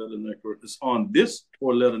the 4-letter network. It's on this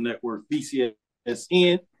 4-letter network,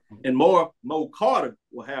 BCSN, and Mo Carter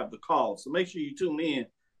will have the call. So make sure you tune in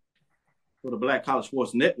for the Black College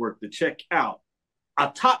Sports Network to check out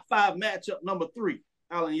our top 5 matchup. Number 3,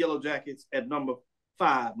 Allen Yellow Jackets at number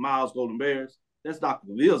 5, Miles Golden Bears. That's Dr.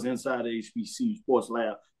 Cavill's inside the HBCU Sports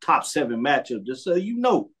Lab top 7 matchup, just so you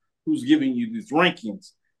know who's giving you these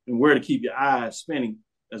rankings and where to keep your eyes spinning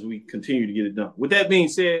as we continue to get it done. With that being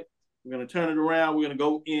said, we're going to turn it around. We're going to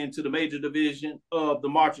go into the major division of the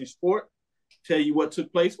marching sport, tell you what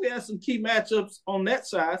took place. We had some key matchups on that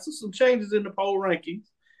side, so some changes in the poll rankings,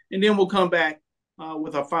 and then we'll come back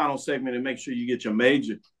with our final segment and make sure you get your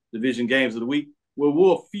major division games of the week, where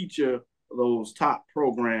we'll feature those top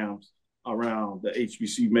programs around the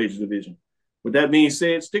HBCU major division. With that being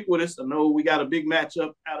said, stick with us. I know we got a big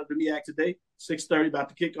matchup out of the MEAC today, 6:30, about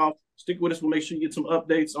to kick off. Stick with us. We'll make sure you get some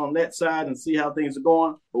updates on that side and see how things are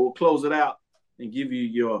going. But we'll close it out and give you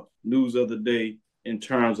your news of the day in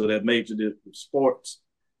terms of that major sports,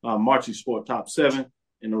 marching sport top 7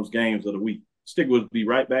 and those games of the week. Stick with us. Be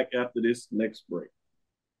right back after this next break.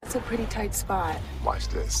 It's a pretty tight spot. Watch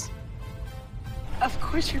this. Of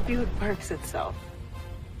course your Buick parks itself.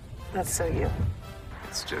 That's so you.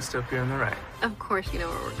 It's just up here on the right. Of course you know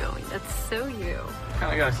where we're going. That's so you.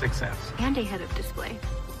 Kinda got a 6th sense. And a head-up display.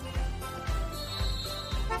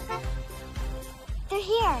 They're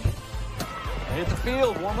here. Hit the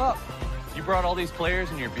field, warm up. You brought all these players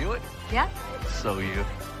in your Buick? Yeah. So you.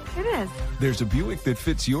 It is. There's a Buick that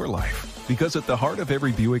fits your life, because at the heart of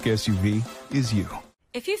every Buick SUV is you.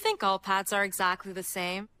 If you think all pads are exactly the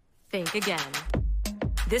same, think again.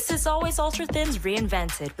 This is Always Ultra Thins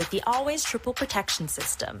reinvented with the Always Triple Protection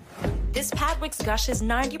System. This pad wicks gushes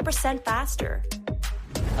 90% faster,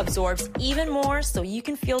 absorbs even more so you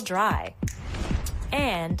can feel dry,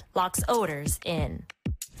 and locks odors in.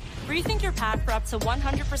 Rethink your pad for up to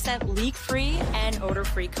 100% leak-free and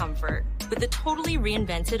odor-free comfort with the totally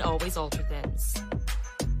reinvented Always Ultra Thins.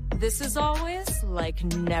 This is always like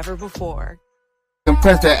never before.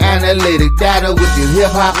 Compress the analytic data with your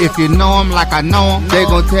hip-hop. If you know them like I know them, they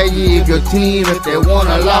gon' tell you if your team, if they want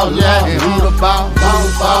to loud, and who the ball.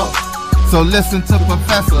 So listen to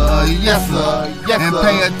Professor, yes sir, and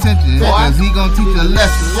pay attention, cause he gon' teach a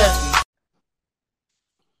lesson.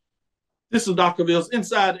 This is Dr. Cavill's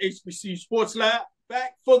Inside the HBCU Sports Lab,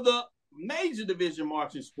 back for the major division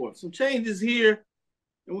marching sports. Some changes here,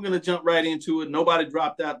 and we're going to jump right into it. Nobody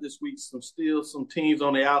dropped out this week. Some teams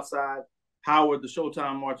on the outside. Howard, the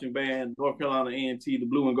Showtime Marching Band, North Carolina A&T, the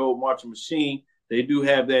Blue and Gold Marching Machine. They do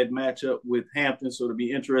have that matchup with Hampton, so it'll be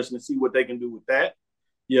interesting to see what they can do with that.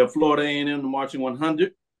 You have Florida A&M, the Marching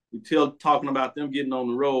 100. We're talking about them getting on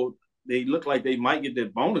the road. They look like they might get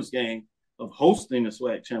that bonus game of hosting the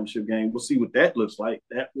SWAC championship game. We'll see what that looks like.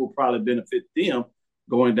 That will probably benefit them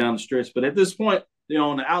going down the stretch. But at this point, they're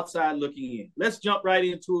on the outside looking in. Let's jump right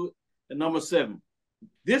into it at number 7.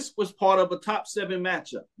 This was part of a top 7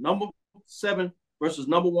 matchup. Number 7 versus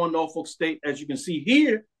number 1 Norfolk State. As you can see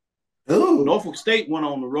here, Norfolk State went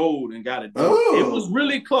on the road and got it done. It was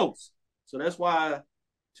really close. So that's why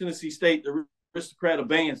Tennessee State, the Aristocrat of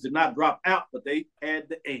Bands, did not drop out, but they had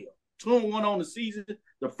the L. 2-1 on the season.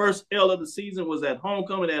 The first L of the season was at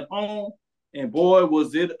homecoming at home. And boy,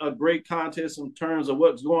 was it a great contest in terms of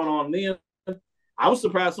what's going on then. I was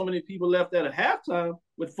surprised so many people left at a halftime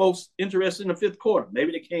with folks interested in the 5th quarter.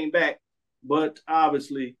 Maybe they came back, but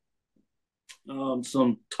obviously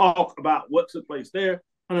some talk about what took place there.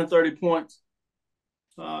 130 points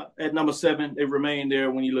at number 7. They remain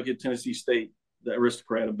there when you look at Tennessee State, the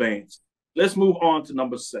Aristocrat of Bands. Let's move on to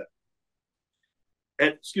number 7.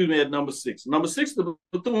 At number 6. Number 6, the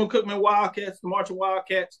Bethune-Cookman Wildcats, the Marching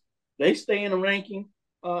Wildcats. They stay in the ranking.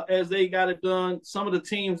 as they got it done. Some of the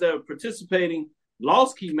teams that are participating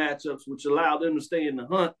lost key matchups, which allowed them to stay in the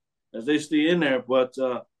hunt as they stay in there. But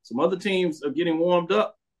some other teams are getting warmed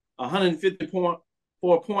up.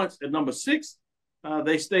 154 points at number 6.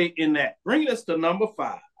 They stay in that. Bringing us to number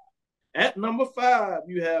 5. At number 5,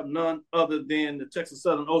 you have none other than the Texas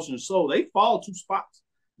Southern Ocean Soul. They fall 2 spots.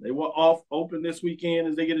 They were off open this weekend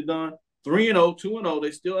as they get it done. 3-0, 2-0.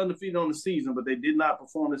 They still undefeated on the season, but they did not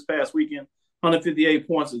perform this past weekend. 158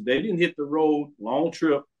 points. They didn't hit the road, long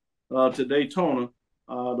trip to Daytona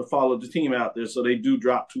to follow the team out there, so they do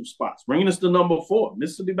drop 2 spots. Bringing us to number 4,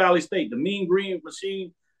 Mississippi Valley State. The Mean Green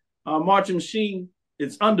Machine, Marching Machine,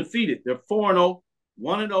 is undefeated. They're 4-0,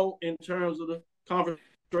 1-0 in terms of the conference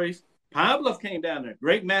race. Pine Bluff came down there.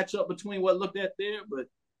 Great matchup between what looked at there,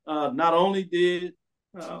 but not only did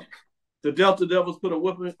the Delta Devils put a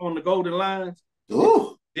whooping on the Golden Lions,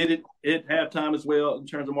 did it at halftime as well in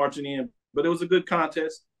terms of marching in. But it was a good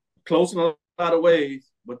contest, close in a lot of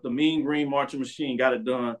ways, but the Mean Green Marching Machine got it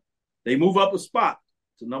done. They move up a spot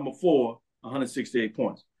to number 4, 168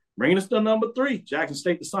 points. Bringing us to number 3, Jackson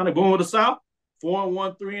State, the Sonic Boom of the South,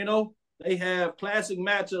 4-1, 3-0. They have classic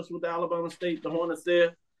matchups with Alabama State. The Hornets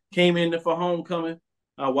there came in for homecoming.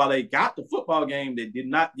 While they got the football game, they did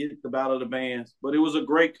not get the Battle of the Bands. But it was a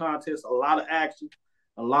great contest, a lot of action,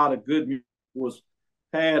 a lot of good music was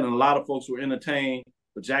had, and a lot of folks were entertained.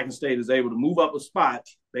 But Jackson State is able to move up a spot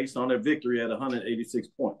based on their victory at 186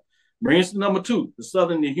 points. Brings us to number 2, the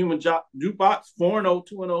Southern Human Jukebox,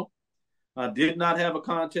 4-0, 2-0. Did not have a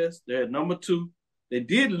contest. They're at number 2. They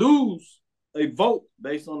did lose a vote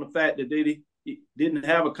based on the fact that they didn't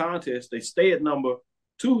have a contest. They stay at number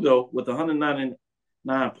 2, though, with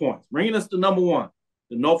 199 points. Bringing us to number 1,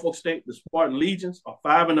 the Norfolk State, the Spartan Legions, are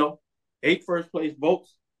 5-0, 8 first-place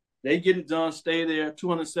votes. They get it done, stay there,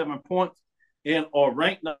 207 points, and are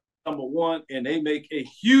ranked number 1, and they make a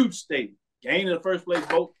huge statement, gaining the first-place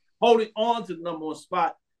vote, holding on to the number 1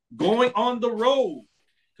 spot, going on the road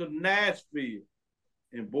to Nashville.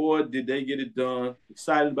 And, boy, did they get it done.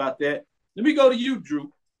 Excited about that. Let me go to you,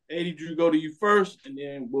 Drew. 80 Drew, go to you first, and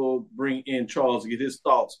then we'll bring in Charles to get his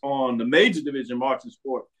thoughts on the major division marching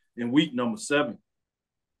sport in week number 7.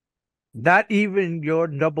 Not even your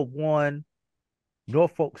number 1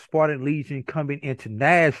 Norfolk Spartan Legion coming into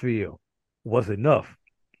Nashville was enough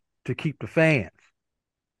to keep the fans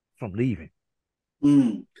from leaving.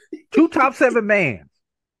 2 top 7 bands.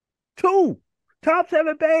 2 top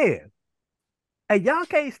 7 bands. And y'all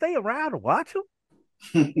can't stay around to watch them?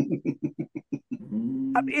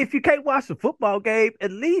 I mean, if you can't watch the football game,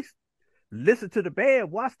 at least listen to the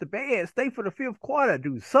band, watch the band, stay for the 5th quarter,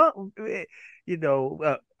 do something,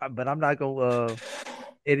 but I'm not gonna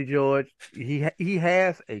Eddie George. He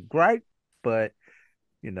has a gripe, but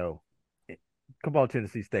come on,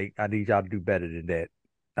 Tennessee State. I need y'all to do better than that.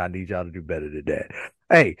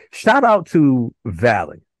 Hey, shout out to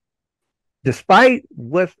Valley. Despite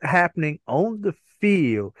what's happening on the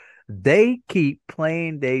field, they keep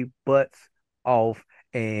playing their butts off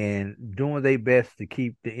and doing their best to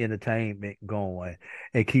keep the entertainment going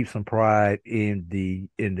and keep some pride in the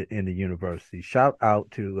university. Shout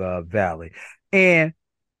out to Valley. And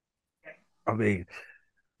I mean,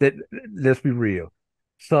 let's be real.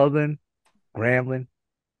 Southern, Grambling,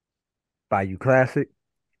 Bayou Classic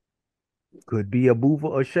could be a mover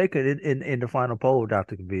or shaker in the final poll,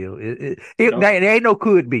 Dr. Cavil. There ain't no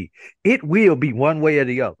could be. It will be one way or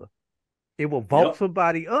the other. It will vote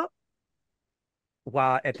somebody up,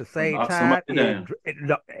 while at the same time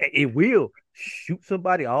it will shoot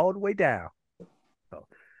somebody all the way down. So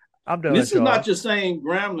I'm done. This is not just saying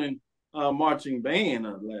Grambling marching band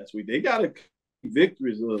last week. They got a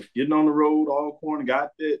victories of getting on the road all corner, got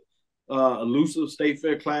that elusive State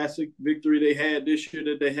Fair Classic victory they had this year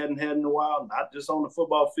that they hadn't had in a while, not just on the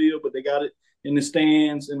football field, but they got it in the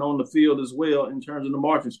stands and on the field as well in terms of the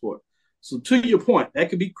marching sport. So to your point,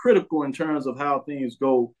 that could be critical in terms of how things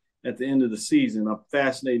go at the end of the season. I'm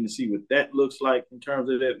fascinated to see what that looks like in terms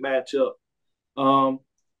of that matchup.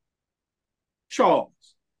 Charles,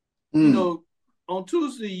 on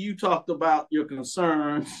Tuesday you talked about your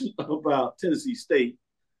concerns about Tennessee State,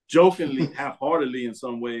 jokingly, half-heartedly in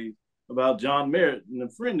some ways, about John Merritt and a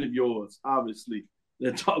friend of yours, obviously,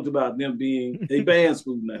 that talked about them being a band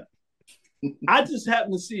school now. I just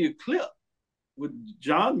happened to see a clip with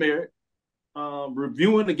John Merritt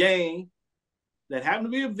reviewing the game that happened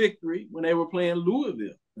to be a victory when they were playing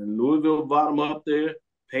Louisville. And Louisville brought him up there,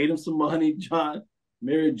 paid him some money. John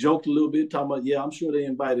Merritt joked a little bit, talking about, I'm sure they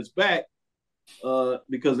invite us back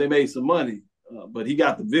because they made some money. But he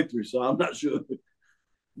got the victory, so I'm not sure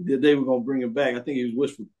that they were going to bring him back. I think he was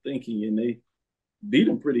wishful thinking, and they beat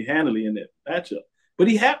him pretty handily in that matchup. But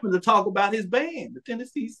he happened to talk about his band, the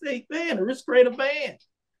Tennessee State Band, the Risk Creator Band.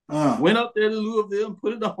 Went up there to Louisville and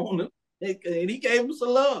put it on him, and he gave him some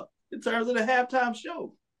love in terms of the halftime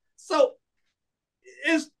show. So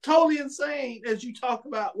it's totally insane as you talk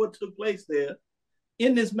about what took place there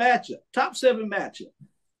in this matchup, top 7 matchup.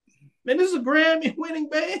 Man, this is a Grammy-winning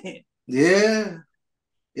band. Yeah.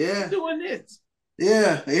 Doing this.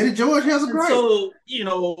 Yeah, Eddie George has a great. So,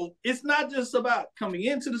 it's not just about coming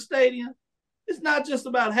into the stadium. It's not just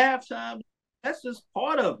about halftime. That's just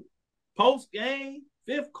part of it. Post-game,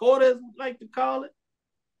 fifth quarter, as we like to call it.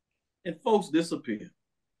 And folks disappear.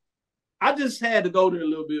 I just had to go there a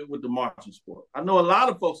little bit with the marching sport. I know a lot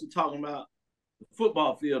of folks are talking about the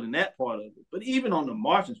football field and that part of it. But even on the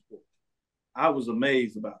marching sport, I was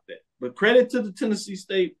amazed about that. But credit to the Tennessee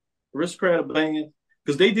State Aristocrat Band,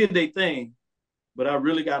 because they did their thing. But I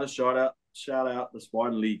really got to shout out the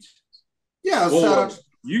Spartan Legions. Yeah, shout out.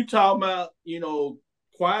 You talking about,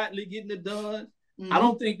 quietly getting it done. I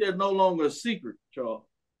don't think they're no longer a secret, Charles.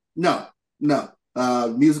 No.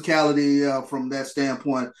 Musicality from that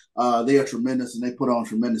standpoint, they are tremendous, and they put on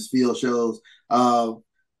tremendous field shows.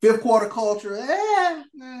 Fifth quarter culture,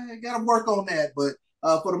 got to work on that.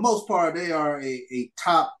 But for the most part, they are a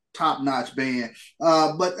top-notch band.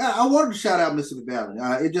 But I wanted to shout out Mississippi Valley.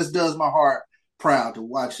 It just does my heart proud to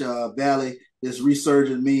watch Valley, this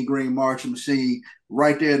resurgent Mean Green marching machine,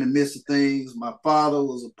 right there in the midst of things. My father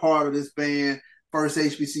was a part of this band, first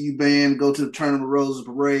HBCU band, go to the Tournament of Roses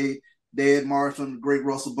Parade. Dad marched on the great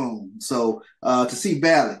Russell Boone. So to see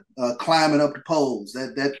Valley climbing up the poles,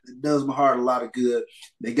 that does my heart a lot of good.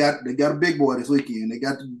 They got a big boy this weekend. They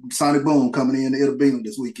got the Sonic Boom coming in to It'll Beam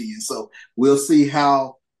this weekend. So we'll see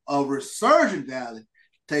how a resurgent Valley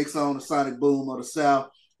takes on the Sonic Boom of the South.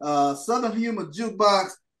 Southern Humor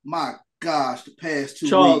Jukebox, my gosh, the past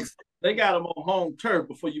 2 weeks. They got them on home turf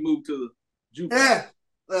before you move to the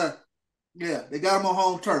jukebox. Yeah, they got them on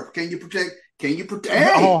home turf. Can you protect?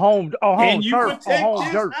 On home turf, on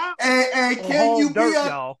home dirt. And can you dirt, be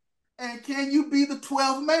y'all? And can you be the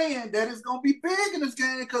 12th man that is going to be big in this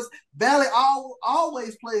game? Because Valley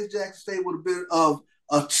always plays Jackson State with a bit of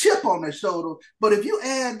a chip on their shoulder. But if you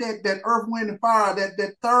add that Earth, Wind, and Fire,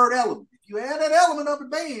 that third element, if you add that element of the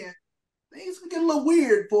band, things can get a little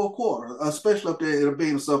weird for a quarter, especially up there at a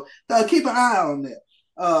beam. So keep an eye on that.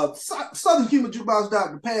 Southern Humor Jukebox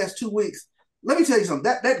Doc, the past 2 weeks, let me tell you something.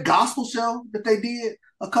 That gospel show that they did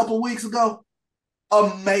a couple of weeks ago,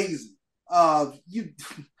 amazing.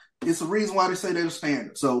 It's the reason why they say they're the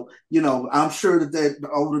standard. So, I'm sure that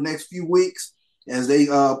over the next few weeks, as they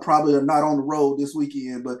probably are not on the road this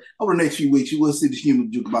weekend, but over the next few weeks, you will see the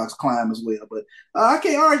Human Jukebox climb as well. But I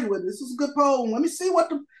can't argue with it. This is a good poll. Let me see what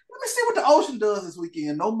the Ocean does this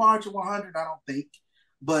weekend. No March of 100, I don't think.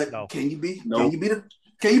 But no. Can you be the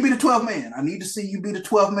 12th man? I need to see you be the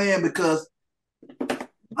 12th man because it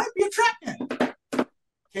might be a trap game.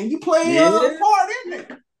 Can you play a part in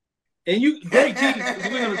there? And great team, because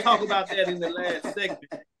we're going to talk about that in the last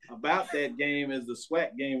segment about that game as the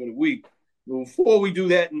SWAC game of the week. But before we do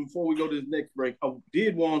that and before we go to the next break, I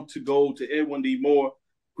did want to go to Edwin D. Moore.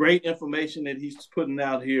 Great information that he's putting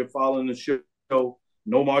out here following the show.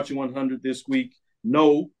 No Marching 100 this week.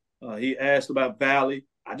 No, he asked about Valley.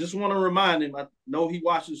 I just want to remind him, I know he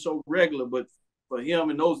watches so regular, but for him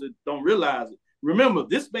and those that don't realize it, remember,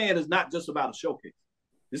 this band is not just about a showcase.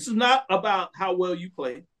 This is not about how well you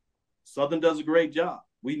play. Southern does a great job.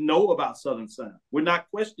 We know about Southern sound. We're not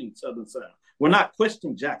questioning Southern sound. We're not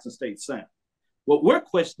questioning Jackson State sound. What we're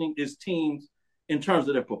questioning is teams in terms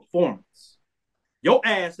of their performance. Your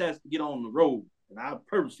ass has to get on the road. And I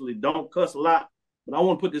purposely don't cuss a lot, but I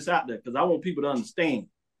want to put this out there because I want people to understand.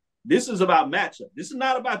 This is about matchup. This is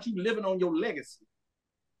not about you living on your legacy.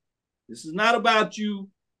 This is not about you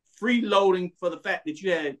freeloading for the fact that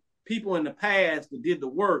you had people in the past that did the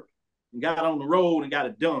work and got on the road and got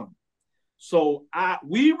it done. So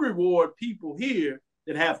we reward people here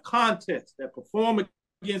that have contests, that perform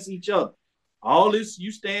against each other. All this,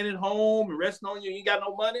 you staying at home and resting on you ain't got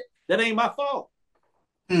no money, that ain't my fault.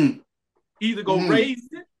 Either go raise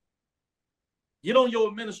it, get on your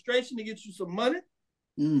administration to get you some money,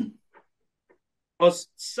 or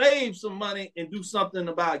save some money and do something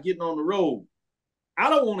about getting on the road. I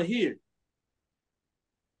don't want to hear it.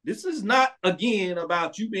 This is not, again,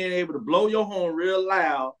 about you being able to blow your horn real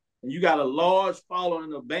loud and you got a large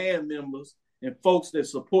following of band members and folks that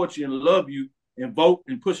support you and love you and vote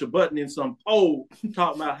and push a button in some poll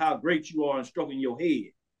talking about how great you are and stroking your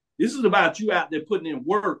head. This is about you out there putting in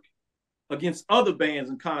work against other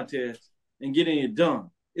bands and contests and getting it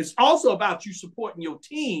done. It's also about you supporting your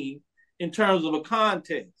team in terms of a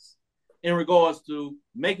contest. in regards to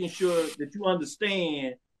making sure that you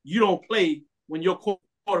understand you don't play when your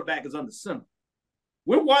quarterback is under center.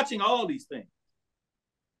 We're watching all these things.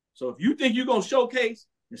 So if you think you're going to showcase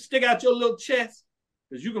and stick out your little chest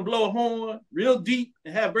because you can blow a horn real deep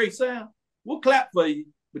and have great sound, we'll clap for you,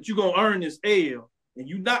 but you're going to earn this L, and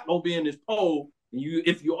you're not going to be in this pole. And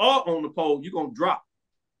if you are on the pole, you're going to drop.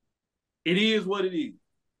 It is what it is.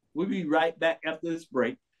 We'll be right back after this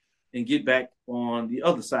break and get back on the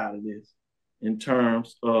other side of this in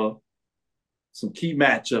terms of some key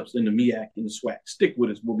matchups in the MEAC and the SWAC. Stick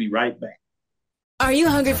with us. We'll be right back. Are you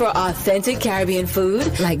hungry for authentic Caribbean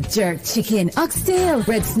food like jerk chicken, oxtail,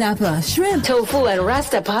 red snapper, shrimp, tofu, and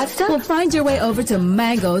rasta pasta? Well, find your way over to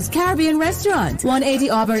Mango's Caribbean Restaurant,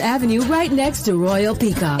 180 Auburn Avenue, right next to Royal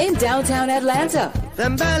Peacock in downtown Atlanta.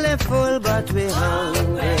 Them belly full, but we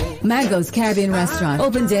hungry. Mango's Caribbean Restaurant,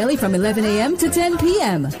 open daily from 11 a.m. to 10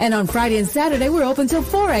 p.m. And on Friday and Saturday, we're open till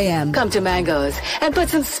 4 a.m. Come to Mango's and put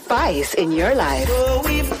some spice in your life. So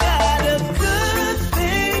we've got a good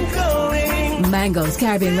thing going. Mango's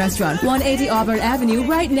Caribbean Restaurant, 180 Auburn Avenue,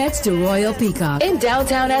 right next to Royal Peacock in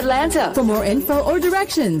downtown Atlanta. For more info or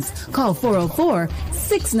directions, call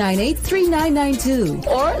 404-698-3992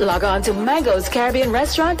 or log on to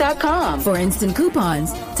mangoscaribbeanrestaurant.com. For instant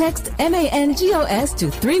coupons, text MANGOS to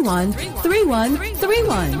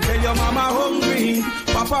 313131. Tell your mama hungry,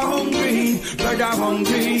 papa hungry, brother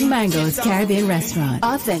hungry. Mango's Caribbean Restaurant,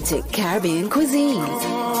 authentic Caribbean cuisine.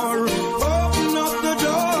 Open up the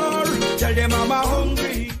door, tell your mama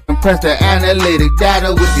hungry. Press the analytic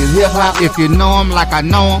data with your hip hop. If you know them like I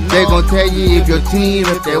know them, they gon' tell you if your team,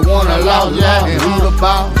 if they wanna lose, and who the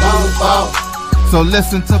ball. So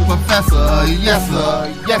listen to Professor, yes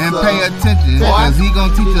sir, and pay attention, cause he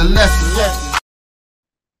gon' teach a lesson.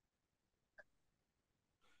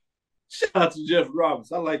 Shout out to Jeff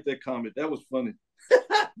Roberts. I like that comment. That was funny.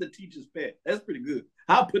 The teacher's pet. That's pretty good.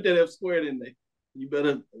 I'll put that F squared in there. You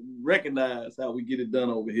better recognize how we get it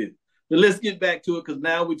done over here. But let's get back to it, because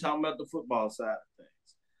now we're talking about the football side of things.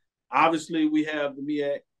 Obviously, we have the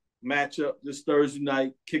MEAC matchup this Thursday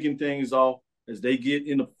night, kicking things off as they get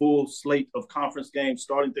in the full slate of conference games,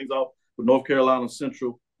 starting things off with North Carolina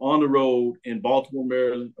Central on the road in Baltimore,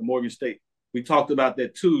 Maryland, and Morgan State. We talked about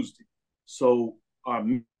that Tuesday. So our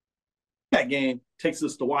MEAC game takes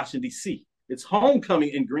us to Washington, D.C. It's homecoming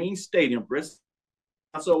in Green Stadium, breast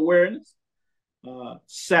cancer awareness,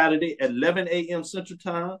 Saturday at 11 a.m. Central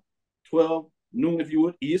Time. 12 noon, if you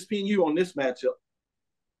would, ESPNU on this matchup.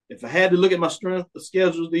 If I had to look at my strength of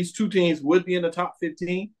schedules, these two teams would be in the top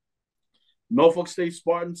 15. Norfolk State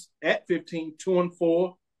Spartans at 15,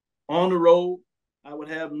 2-4. On the road, I would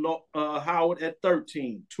have Howard at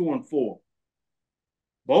 13, 2-4.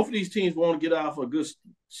 Both of these teams want to get off a good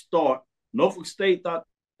start. Norfolk State thought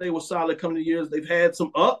they were solid coming to years. They've had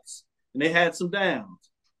some ups and they had some downs.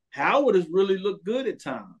 Howard has really looked good at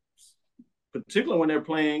times, particularly when they're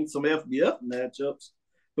playing some FBF matchups,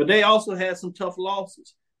 but they also had some tough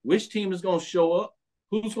losses. Which team is going to show up?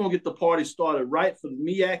 Who's going to get the party started right for the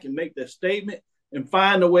MEAC and make their statement and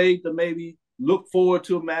find a way to maybe look forward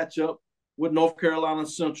to a matchup with North Carolina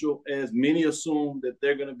Central, as many assume that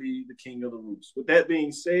they're going to be the king of the roost. With that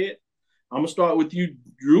being said, I'm going to start with you,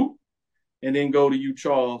 Drew, and then go to you,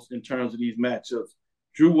 Charles, in terms of these matchups.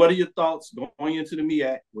 Drew, what are your thoughts going into the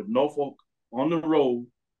MEAC with Norfolk on the road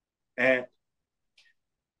at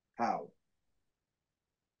Howard?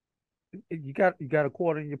 You got a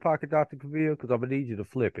quarter in your pocket, Dr. Cavil, because I'm gonna need you to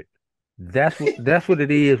flip it. That's what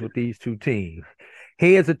it is with these two teams.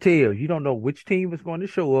 Heads or tails. You don't know which team is going to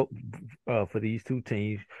show up for these two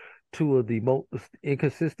teams. Two of the most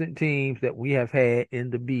inconsistent teams that we have had in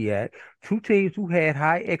the MEAC. Two teams who had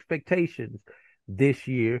high expectations this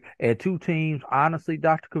year, and two teams, honestly,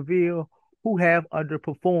 Dr. Cavil, who have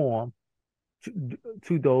underperformed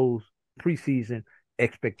to those preseason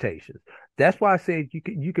expectations. That's why I said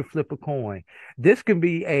you can flip a coin. This can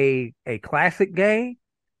be a classic game,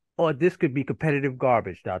 or this could be competitive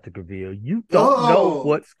garbage, Dr. Cavil. You don't know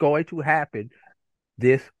what's going to happen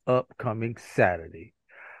this upcoming Saturday.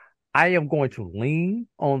 I am going to lean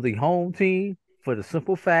on the home team for the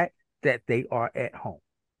simple fact that they are at home.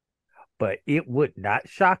 But it would not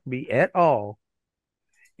shock me at all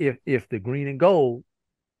if the green and gold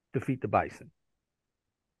defeat the Bison.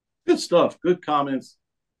 Good stuff. Good comments.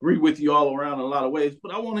 Agree with you all around in a lot of ways.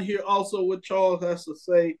 But I want to hear also what Charles has to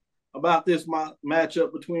say about this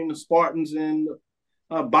matchup between the Spartans and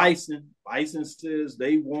Bison. Bison says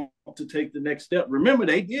they want to take the next step. Remember,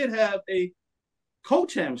 they did have a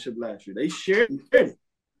co-championship last year. They shared credit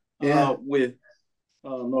with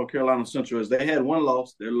North Carolina Central, as they had one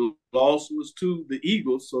loss. Their loss was to the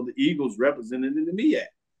Eagles, so the Eagles represented in the MEAC.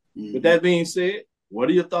 With that being said, what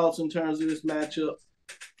are your thoughts in terms of this matchup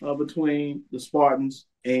between the Spartans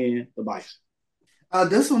and the Bison?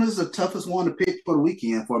 This one is the toughest one to pick for the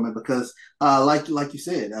weekend for me because, like you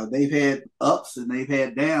said, they've had ups and they've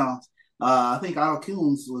had downs. I think Al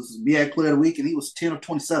Coons was BAC Player of the Week, and he was 10 of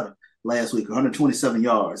 27 last week, 127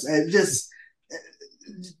 yards. And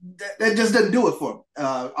that just doesn't do it for him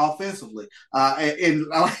offensively. And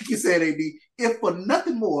like you said, AD, if for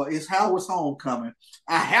nothing more, it's Howard's homecoming.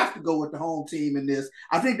 I have to go with the home team in this.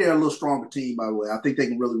 I think they're a little stronger team, by the way. I think they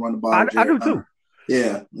can really run the ball. I do too.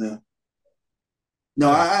 Yeah. No,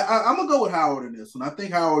 I'm gonna go with Howard in this one. I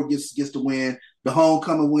think Howard gets to win the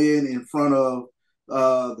homecoming win in front of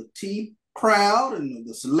the team crowd and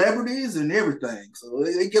the celebrities and everything. So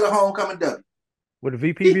they get a homecoming W. Would the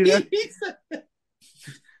VP be there?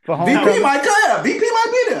 For homecoming? VP might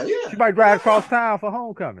be there. Yeah, she might drive across town for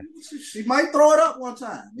homecoming. She might throw it up one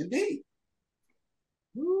time. Indeed.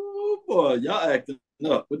 Oh boy, y'all acting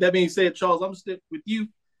up. With that being said, Charles, I'm gonna stick with you.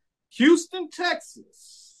 Houston,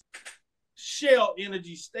 Texas. Shell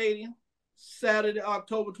Energy Stadium, Saturday,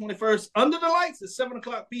 October 21st, under the lights at 7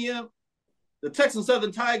 o'clock p.m. The Texas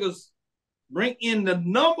Southern Tigers bring in the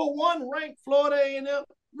number one ranked Florida A&M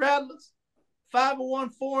Rattlers, 5-1,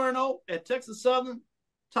 4-0 at Texas Southern.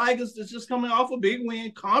 Tigers that's just coming off a big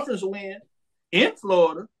win, conference win in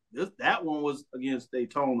Florida. That one was against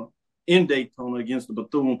Daytona, against the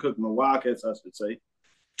Bethune-Cookman Wildcats, I should say.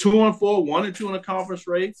 2-4, 1-2 in the conference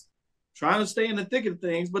race, trying to stay in the thick of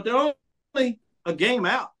things, but they're only a game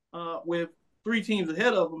out with three teams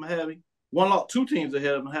ahead of them having one loss, two teams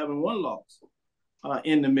ahead of them having one loss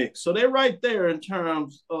in the mix. So they're right there in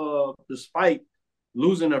terms of, despite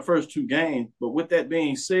losing their first two games. But with that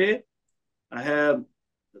being said, I have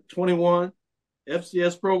the 21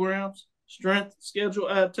 FCS programs strength schedule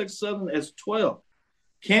at Texas Southern as 12.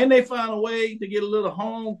 Can they find a way to get a little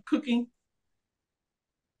home cooking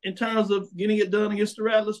in terms of getting it done against the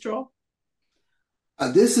Rattlers, Charles?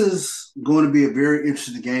 This is going to be a very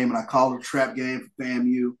interesting game, and I call it a trap game for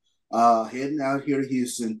FAMU heading out here to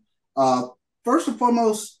Houston. First and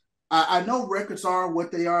foremost, I know records are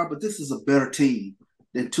what they are, but this is a better team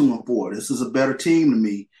than 2-4. This is a better team to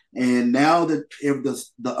me. And now that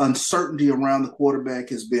the uncertainty around the quarterback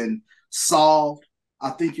has been solved, I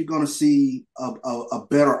think you're going to see a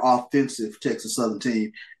better offensive Texas Southern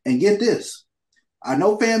team. And get this. I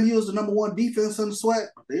know FAMU is the number one defense in the SWAC,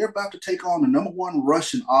 but they're about to take on the number one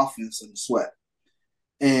rushing offense in the SWAC.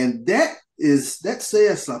 And that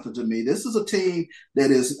says something to me. This is a team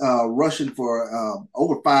that is rushing for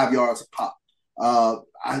over 5 yards a pop.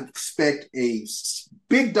 I expect a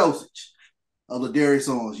big dosage of Ladarius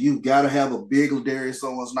Owens. You've got to have a big Ladarius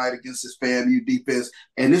Owens night against this FAMU defense.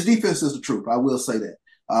 And this defense is the truth. I will say that.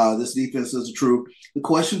 This defense is the truth. The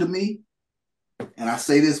question to me, and I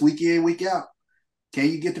say this week in, week out, can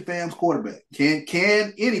you get the FAM's quarterback? Can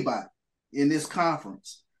anybody in this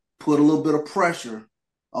conference put a little bit of pressure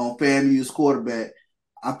on FAMU's quarterback?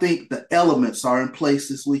 I think the elements are in place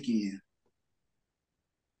this weekend.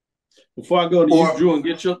 Before I go to you, Drew, and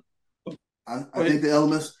get your, I think the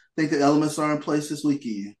elements are in place this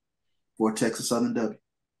weekend for Texas Southern W.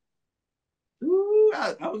 Ooh,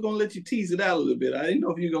 I was gonna let you tease it out a little bit. I didn't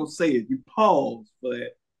know if you were gonna say it. You paused for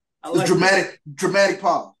that. Dramatic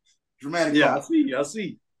pause. I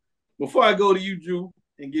see. Before I go to you, Drew,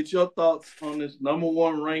 and get your thoughts on this number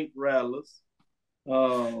one ranked Rattlers,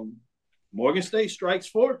 Morgan State strikes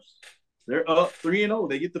first. They're up 3-0.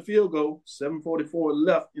 They get the field goal. 7:44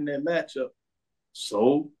 left in that matchup.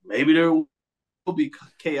 So maybe there will be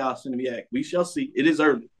chaos in the MEAC. We shall see. It is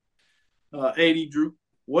early. AD Drew,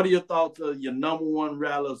 what are your thoughts of your number one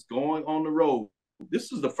Rattlers going on the road?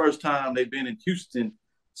 This is the first time they've been in Houston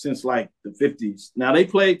since like the 50s. Now, they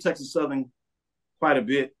played Texas Southern quite a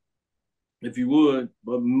bit, if you would,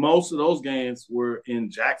 but most of those games were in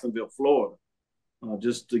Jacksonville, Florida,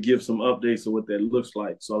 just to give some updates of what that looks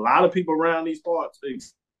like. So a lot of people around these parts are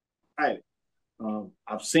excited.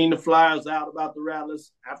 I've seen the flyers out about the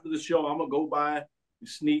Rattlers. After the show, I'm going to go by and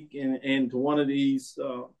sneak into one of these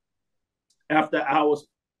after-hours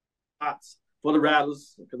spots for the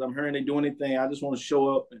Rattlers because I'm hearing they do anything. I just want to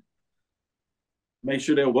show up and make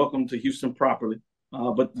sure they're welcome to Houston properly.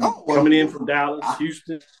 Coming in from Dallas,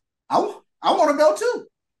 Houston. I want to go too.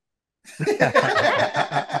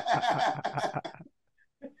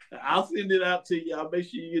 I'll send it out to you. I'll make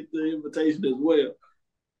sure you get the invitation as well.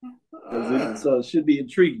 It should be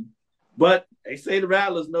intriguing. But they say the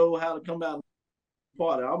Rattlers know how to come out and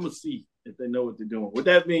party. I'm going to see if they know what they're doing. With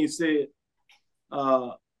that being said,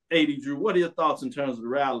 AD Drew, what are your thoughts in terms of the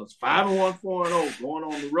Rattlers? 5-1, 4-0, going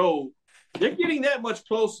on the road. They're getting that much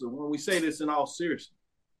closer when we say this in all seriousness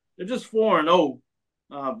They're just 4-0,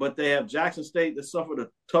 but they have Jackson State that suffered a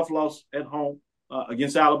tough loss at home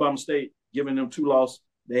against Alabama State, giving them 2 losses.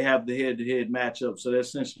 They have the head-to-head matchup, so that's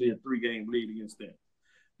essentially a 3-game lead against them.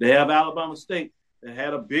 They have Alabama State that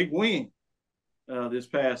had a big win this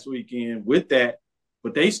past weekend with that,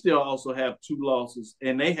 but they still also have 2 losses,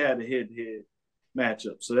 and they had a head-to-head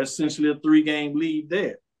matchup. So that's essentially a 3-game lead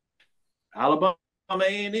there. Alabama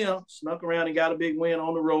A&M snuck around and got a big win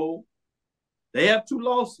on the road. They have 2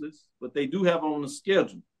 losses, but they do have on the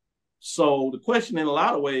schedule. So the question in a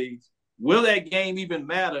lot of ways, will that game even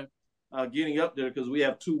matter getting up there? Because we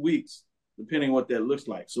have 2 weeks, depending on what that looks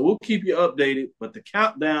like. So we'll keep you updated, but the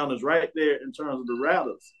countdown is right there in terms of the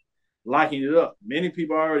Rattlers locking it up. Many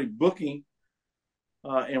people are already booking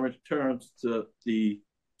in returns to the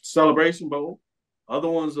Celebration Bowl. Other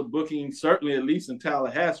ones are booking certainly at least in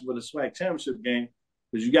Tallahassee for the SWAC championship game,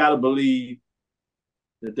 because you got to believe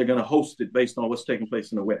that they're going to host it based on what's taking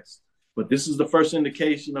place in the West. But this is the first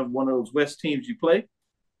indication of one of those West teams you play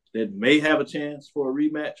that may have a chance for a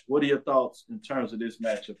rematch. What are your thoughts in terms of this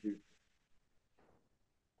matchup here?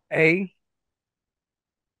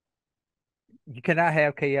 You cannot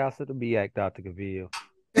have chaos at the BAC, Dr. Cavil.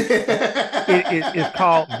 It's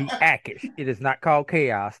called BACish. It is not called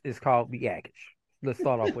chaos. It's called BACish. Let's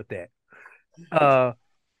start off with that.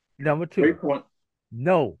 Number 2. Great point.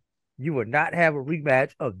 No, you will not have a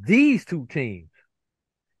rematch of these 2 teams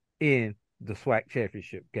in the SWAC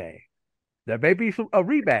championship game. There may be a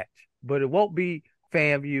rematch, but it won't be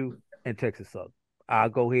FAMU and Texas Southern. I'll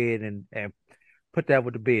go ahead and put that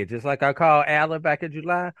with the bid. Just like I called Allen back in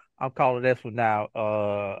July, I'm calling this one now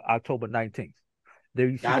October 19th.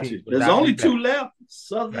 Gotcha. There's only 2 left,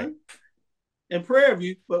 Southern and Prairie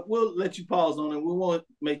View, but we'll let you pause on it. We won't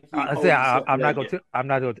make you I'm not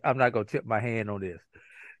gonna tip my hand on this.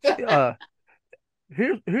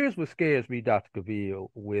 Here's what scares me, Dr. Cavil,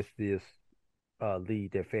 with this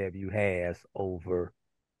lead that FAMU has over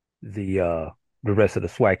the rest of the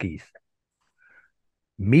SWAC East.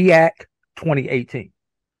 MEAC 2018.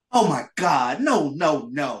 Oh my God!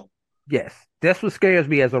 No! Yes, that's what scares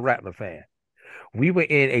me as a Rattler fan. We were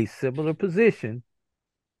in a similar position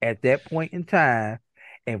at that point in time,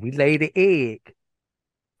 and we laid the egg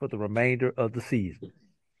for the remainder of the season.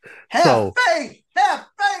 Have faith.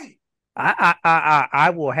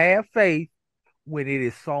 I will have faith when it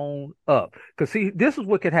is sewn up. Because see, this is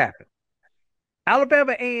what could happen.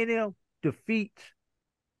 Alabama A&M defeats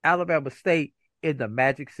Alabama State in the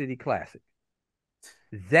Magic City Classic.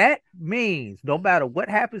 That means no matter what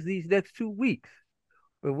happens these next 2 weeks,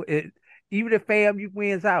 even if FAMU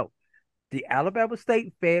wins out, the Alabama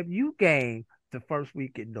State FAMU game the first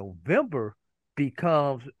week in November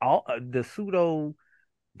becomes the pseudo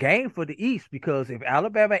game for the East, because if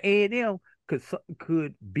Alabama A&M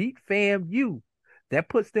could beat FAMU, that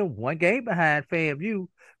puts them 1 game behind FAMU,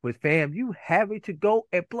 with FAMU having to go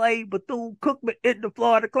and play Bethune-Cookman in the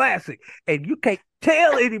Florida Classic. And you can't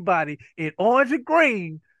tell anybody in orange and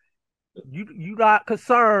green you not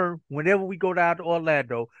concerned whenever we go down to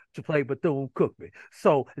Orlando to play Bethune-Cookman.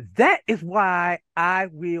 So that is why I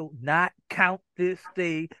will not count this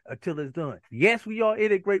thing until it's done. Yes, we are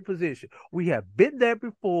in a great position. We have been there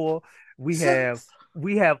before. We have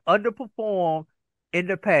underperformed in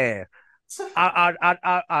the past.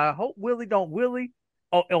 I hope Willie don't Willie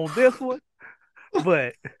on this one,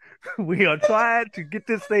 but we are trying to get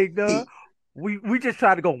this thing done. We just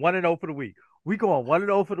try to go 1-0 for the week. We going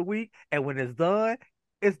 1-0 for the week, and when it's done,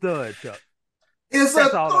 Chuck. It's a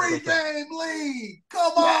 3-game lead.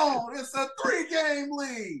 Come on, it's a 3-game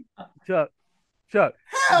lead. Chuck.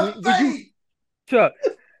 Have faith. Chuck.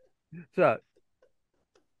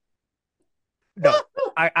 No,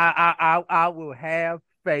 I will have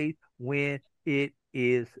faith when it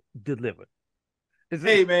is delivered.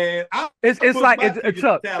 Hey man, it's like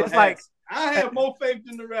I have more faith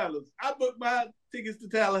than the Rattlers. I booked my tickets to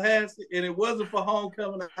Tallahassee, and it wasn't for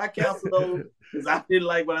homecoming. I canceled those because I didn't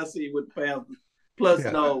like what I see with the Panthers. Plus,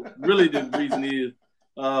 no, really the reason is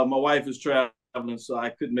my wife is traveling, so I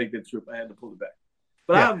couldn't make that trip. I had to pull it back.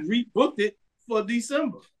 But I rebooked it for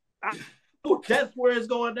December. That's where it's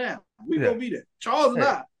going down. We will be there. Charles and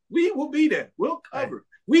I, we will be there. We'll cover it.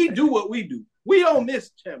 We do what we do. We don't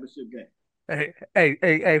miss championship game.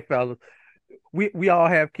 Hey, fellas. We all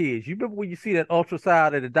have kids. You remember when you see that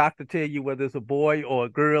ultrasound and the doctor tell you whether it's a boy or a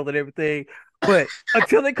girl and everything, but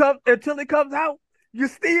until it comes out, you're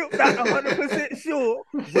still not 100% sure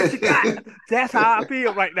what you got. That's how I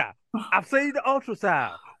feel right now. I've seen the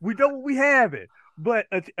ultrasound. We know what we have it, but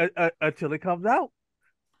until it comes out,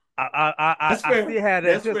 I still had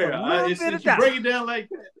that That's just fair. a little bit Since of you doubt. break it down like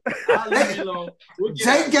that, I'll leave you alone. We'll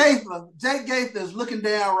Jake Gaither is looking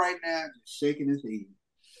down right now, just shaking his head.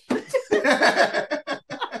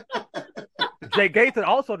 Jay Gaither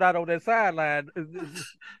also not on that sideline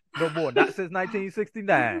no more, not since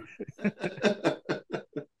 1969.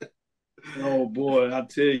 Oh boy, I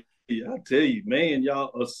tell you, man,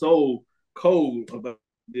 y'all are so cold about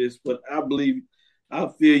this, but I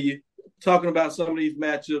feel you. Talking about some of these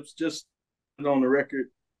matchups, just on the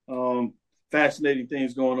record, fascinating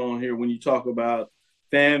things going on here when you talk about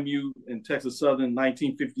FAMU and Texas Southern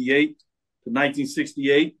 1958 to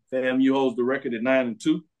 1968. FAMU holds the record at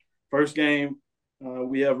 9-2. First game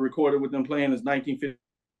we have recorded with them playing is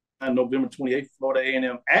 1959, November 28th, Florida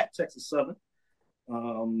A&M at Texas Southern.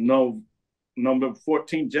 Number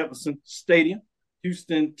 14, Jefferson Stadium,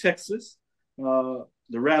 Houston, Texas. The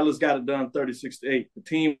Rattlers got it done 36-8. The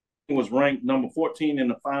team was ranked number 14 in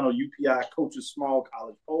the final UPI Coaches Small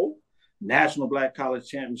College Poll, National Black College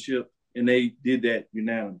Championship, and they did that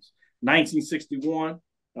unanimous. 1961,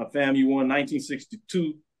 FAMU won.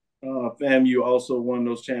 1962, FAMU also won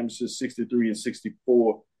those championships, 63 and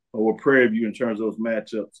 64, or Prairie View in terms of those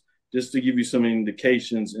matchups. Just to give you some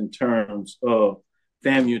indications in terms of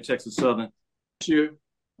FAMU and Texas Southern. This year,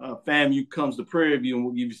 FAMU comes to Prairie View, and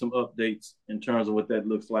we'll give you some updates in terms of what that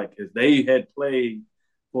looks like, as they had played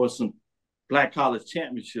for some Black College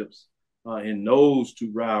championships in those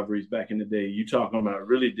two rivalries back in the day. You talking about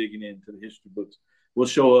really digging into the history books. We'll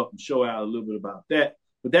show up and show out a little bit about that.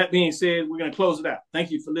 With that being said, we're going to close it out.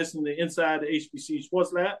 Thank you for listening to Inside the HBCU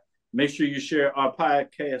Sports Lab. Make sure you share our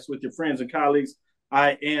podcast with your friends and colleagues.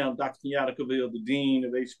 I am Dr. Kenyatta Cavil, the Dean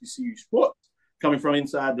of HBCU Sports, coming from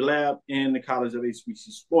inside the lab in the College of HBCU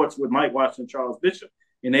Sports with Mike Washington, Charles Bishop,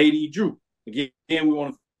 and A.D. Drew. Again, we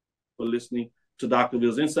want to for listening to Dr.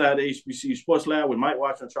 Bill's Inside the HBCU Sports Lab with Mike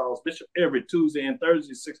Washington, Charles Bishop every Tuesday and Thursday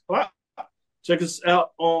at 6 o'clock. Check us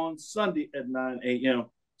out on Sunday at 9 a.m.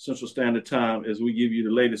 Central Standard Time as we give you the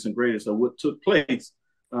latest and greatest of what took place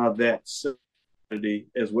that Saturday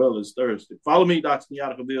as well as Thursday. Follow me, Dr.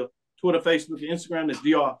 Kenyatta Cavil, Twitter, Facebook, and Instagram. That's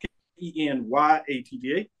DrKenyatta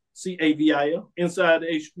Cavil. Inside the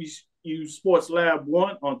HBCU Sports Lab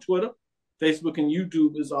 1 on Twitter. Facebook and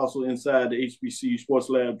YouTube is also Inside the HBCU Sports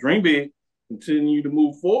Lab. Dream big. Continue to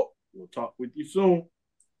move forward. We'll talk with you soon.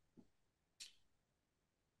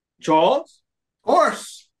 Charles? Of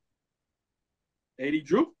course. A.D.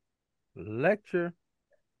 Drew? Lecture.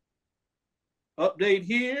 Update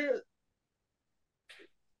here.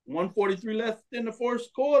 1:43 left in the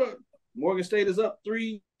first quarter. Morgan State is up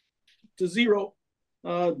 3-0.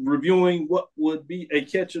 Reviewing what would be a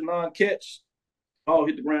catch or non-catch. All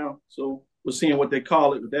hit the ground. So we're seeing what they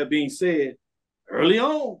call it. With that being said, early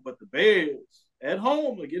on, but the Bears at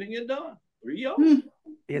home are getting it done. 3-0.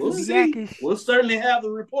 We'll see. We'll certainly have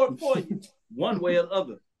the report for you one way or the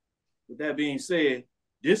other. With that being said,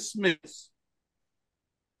 dismiss.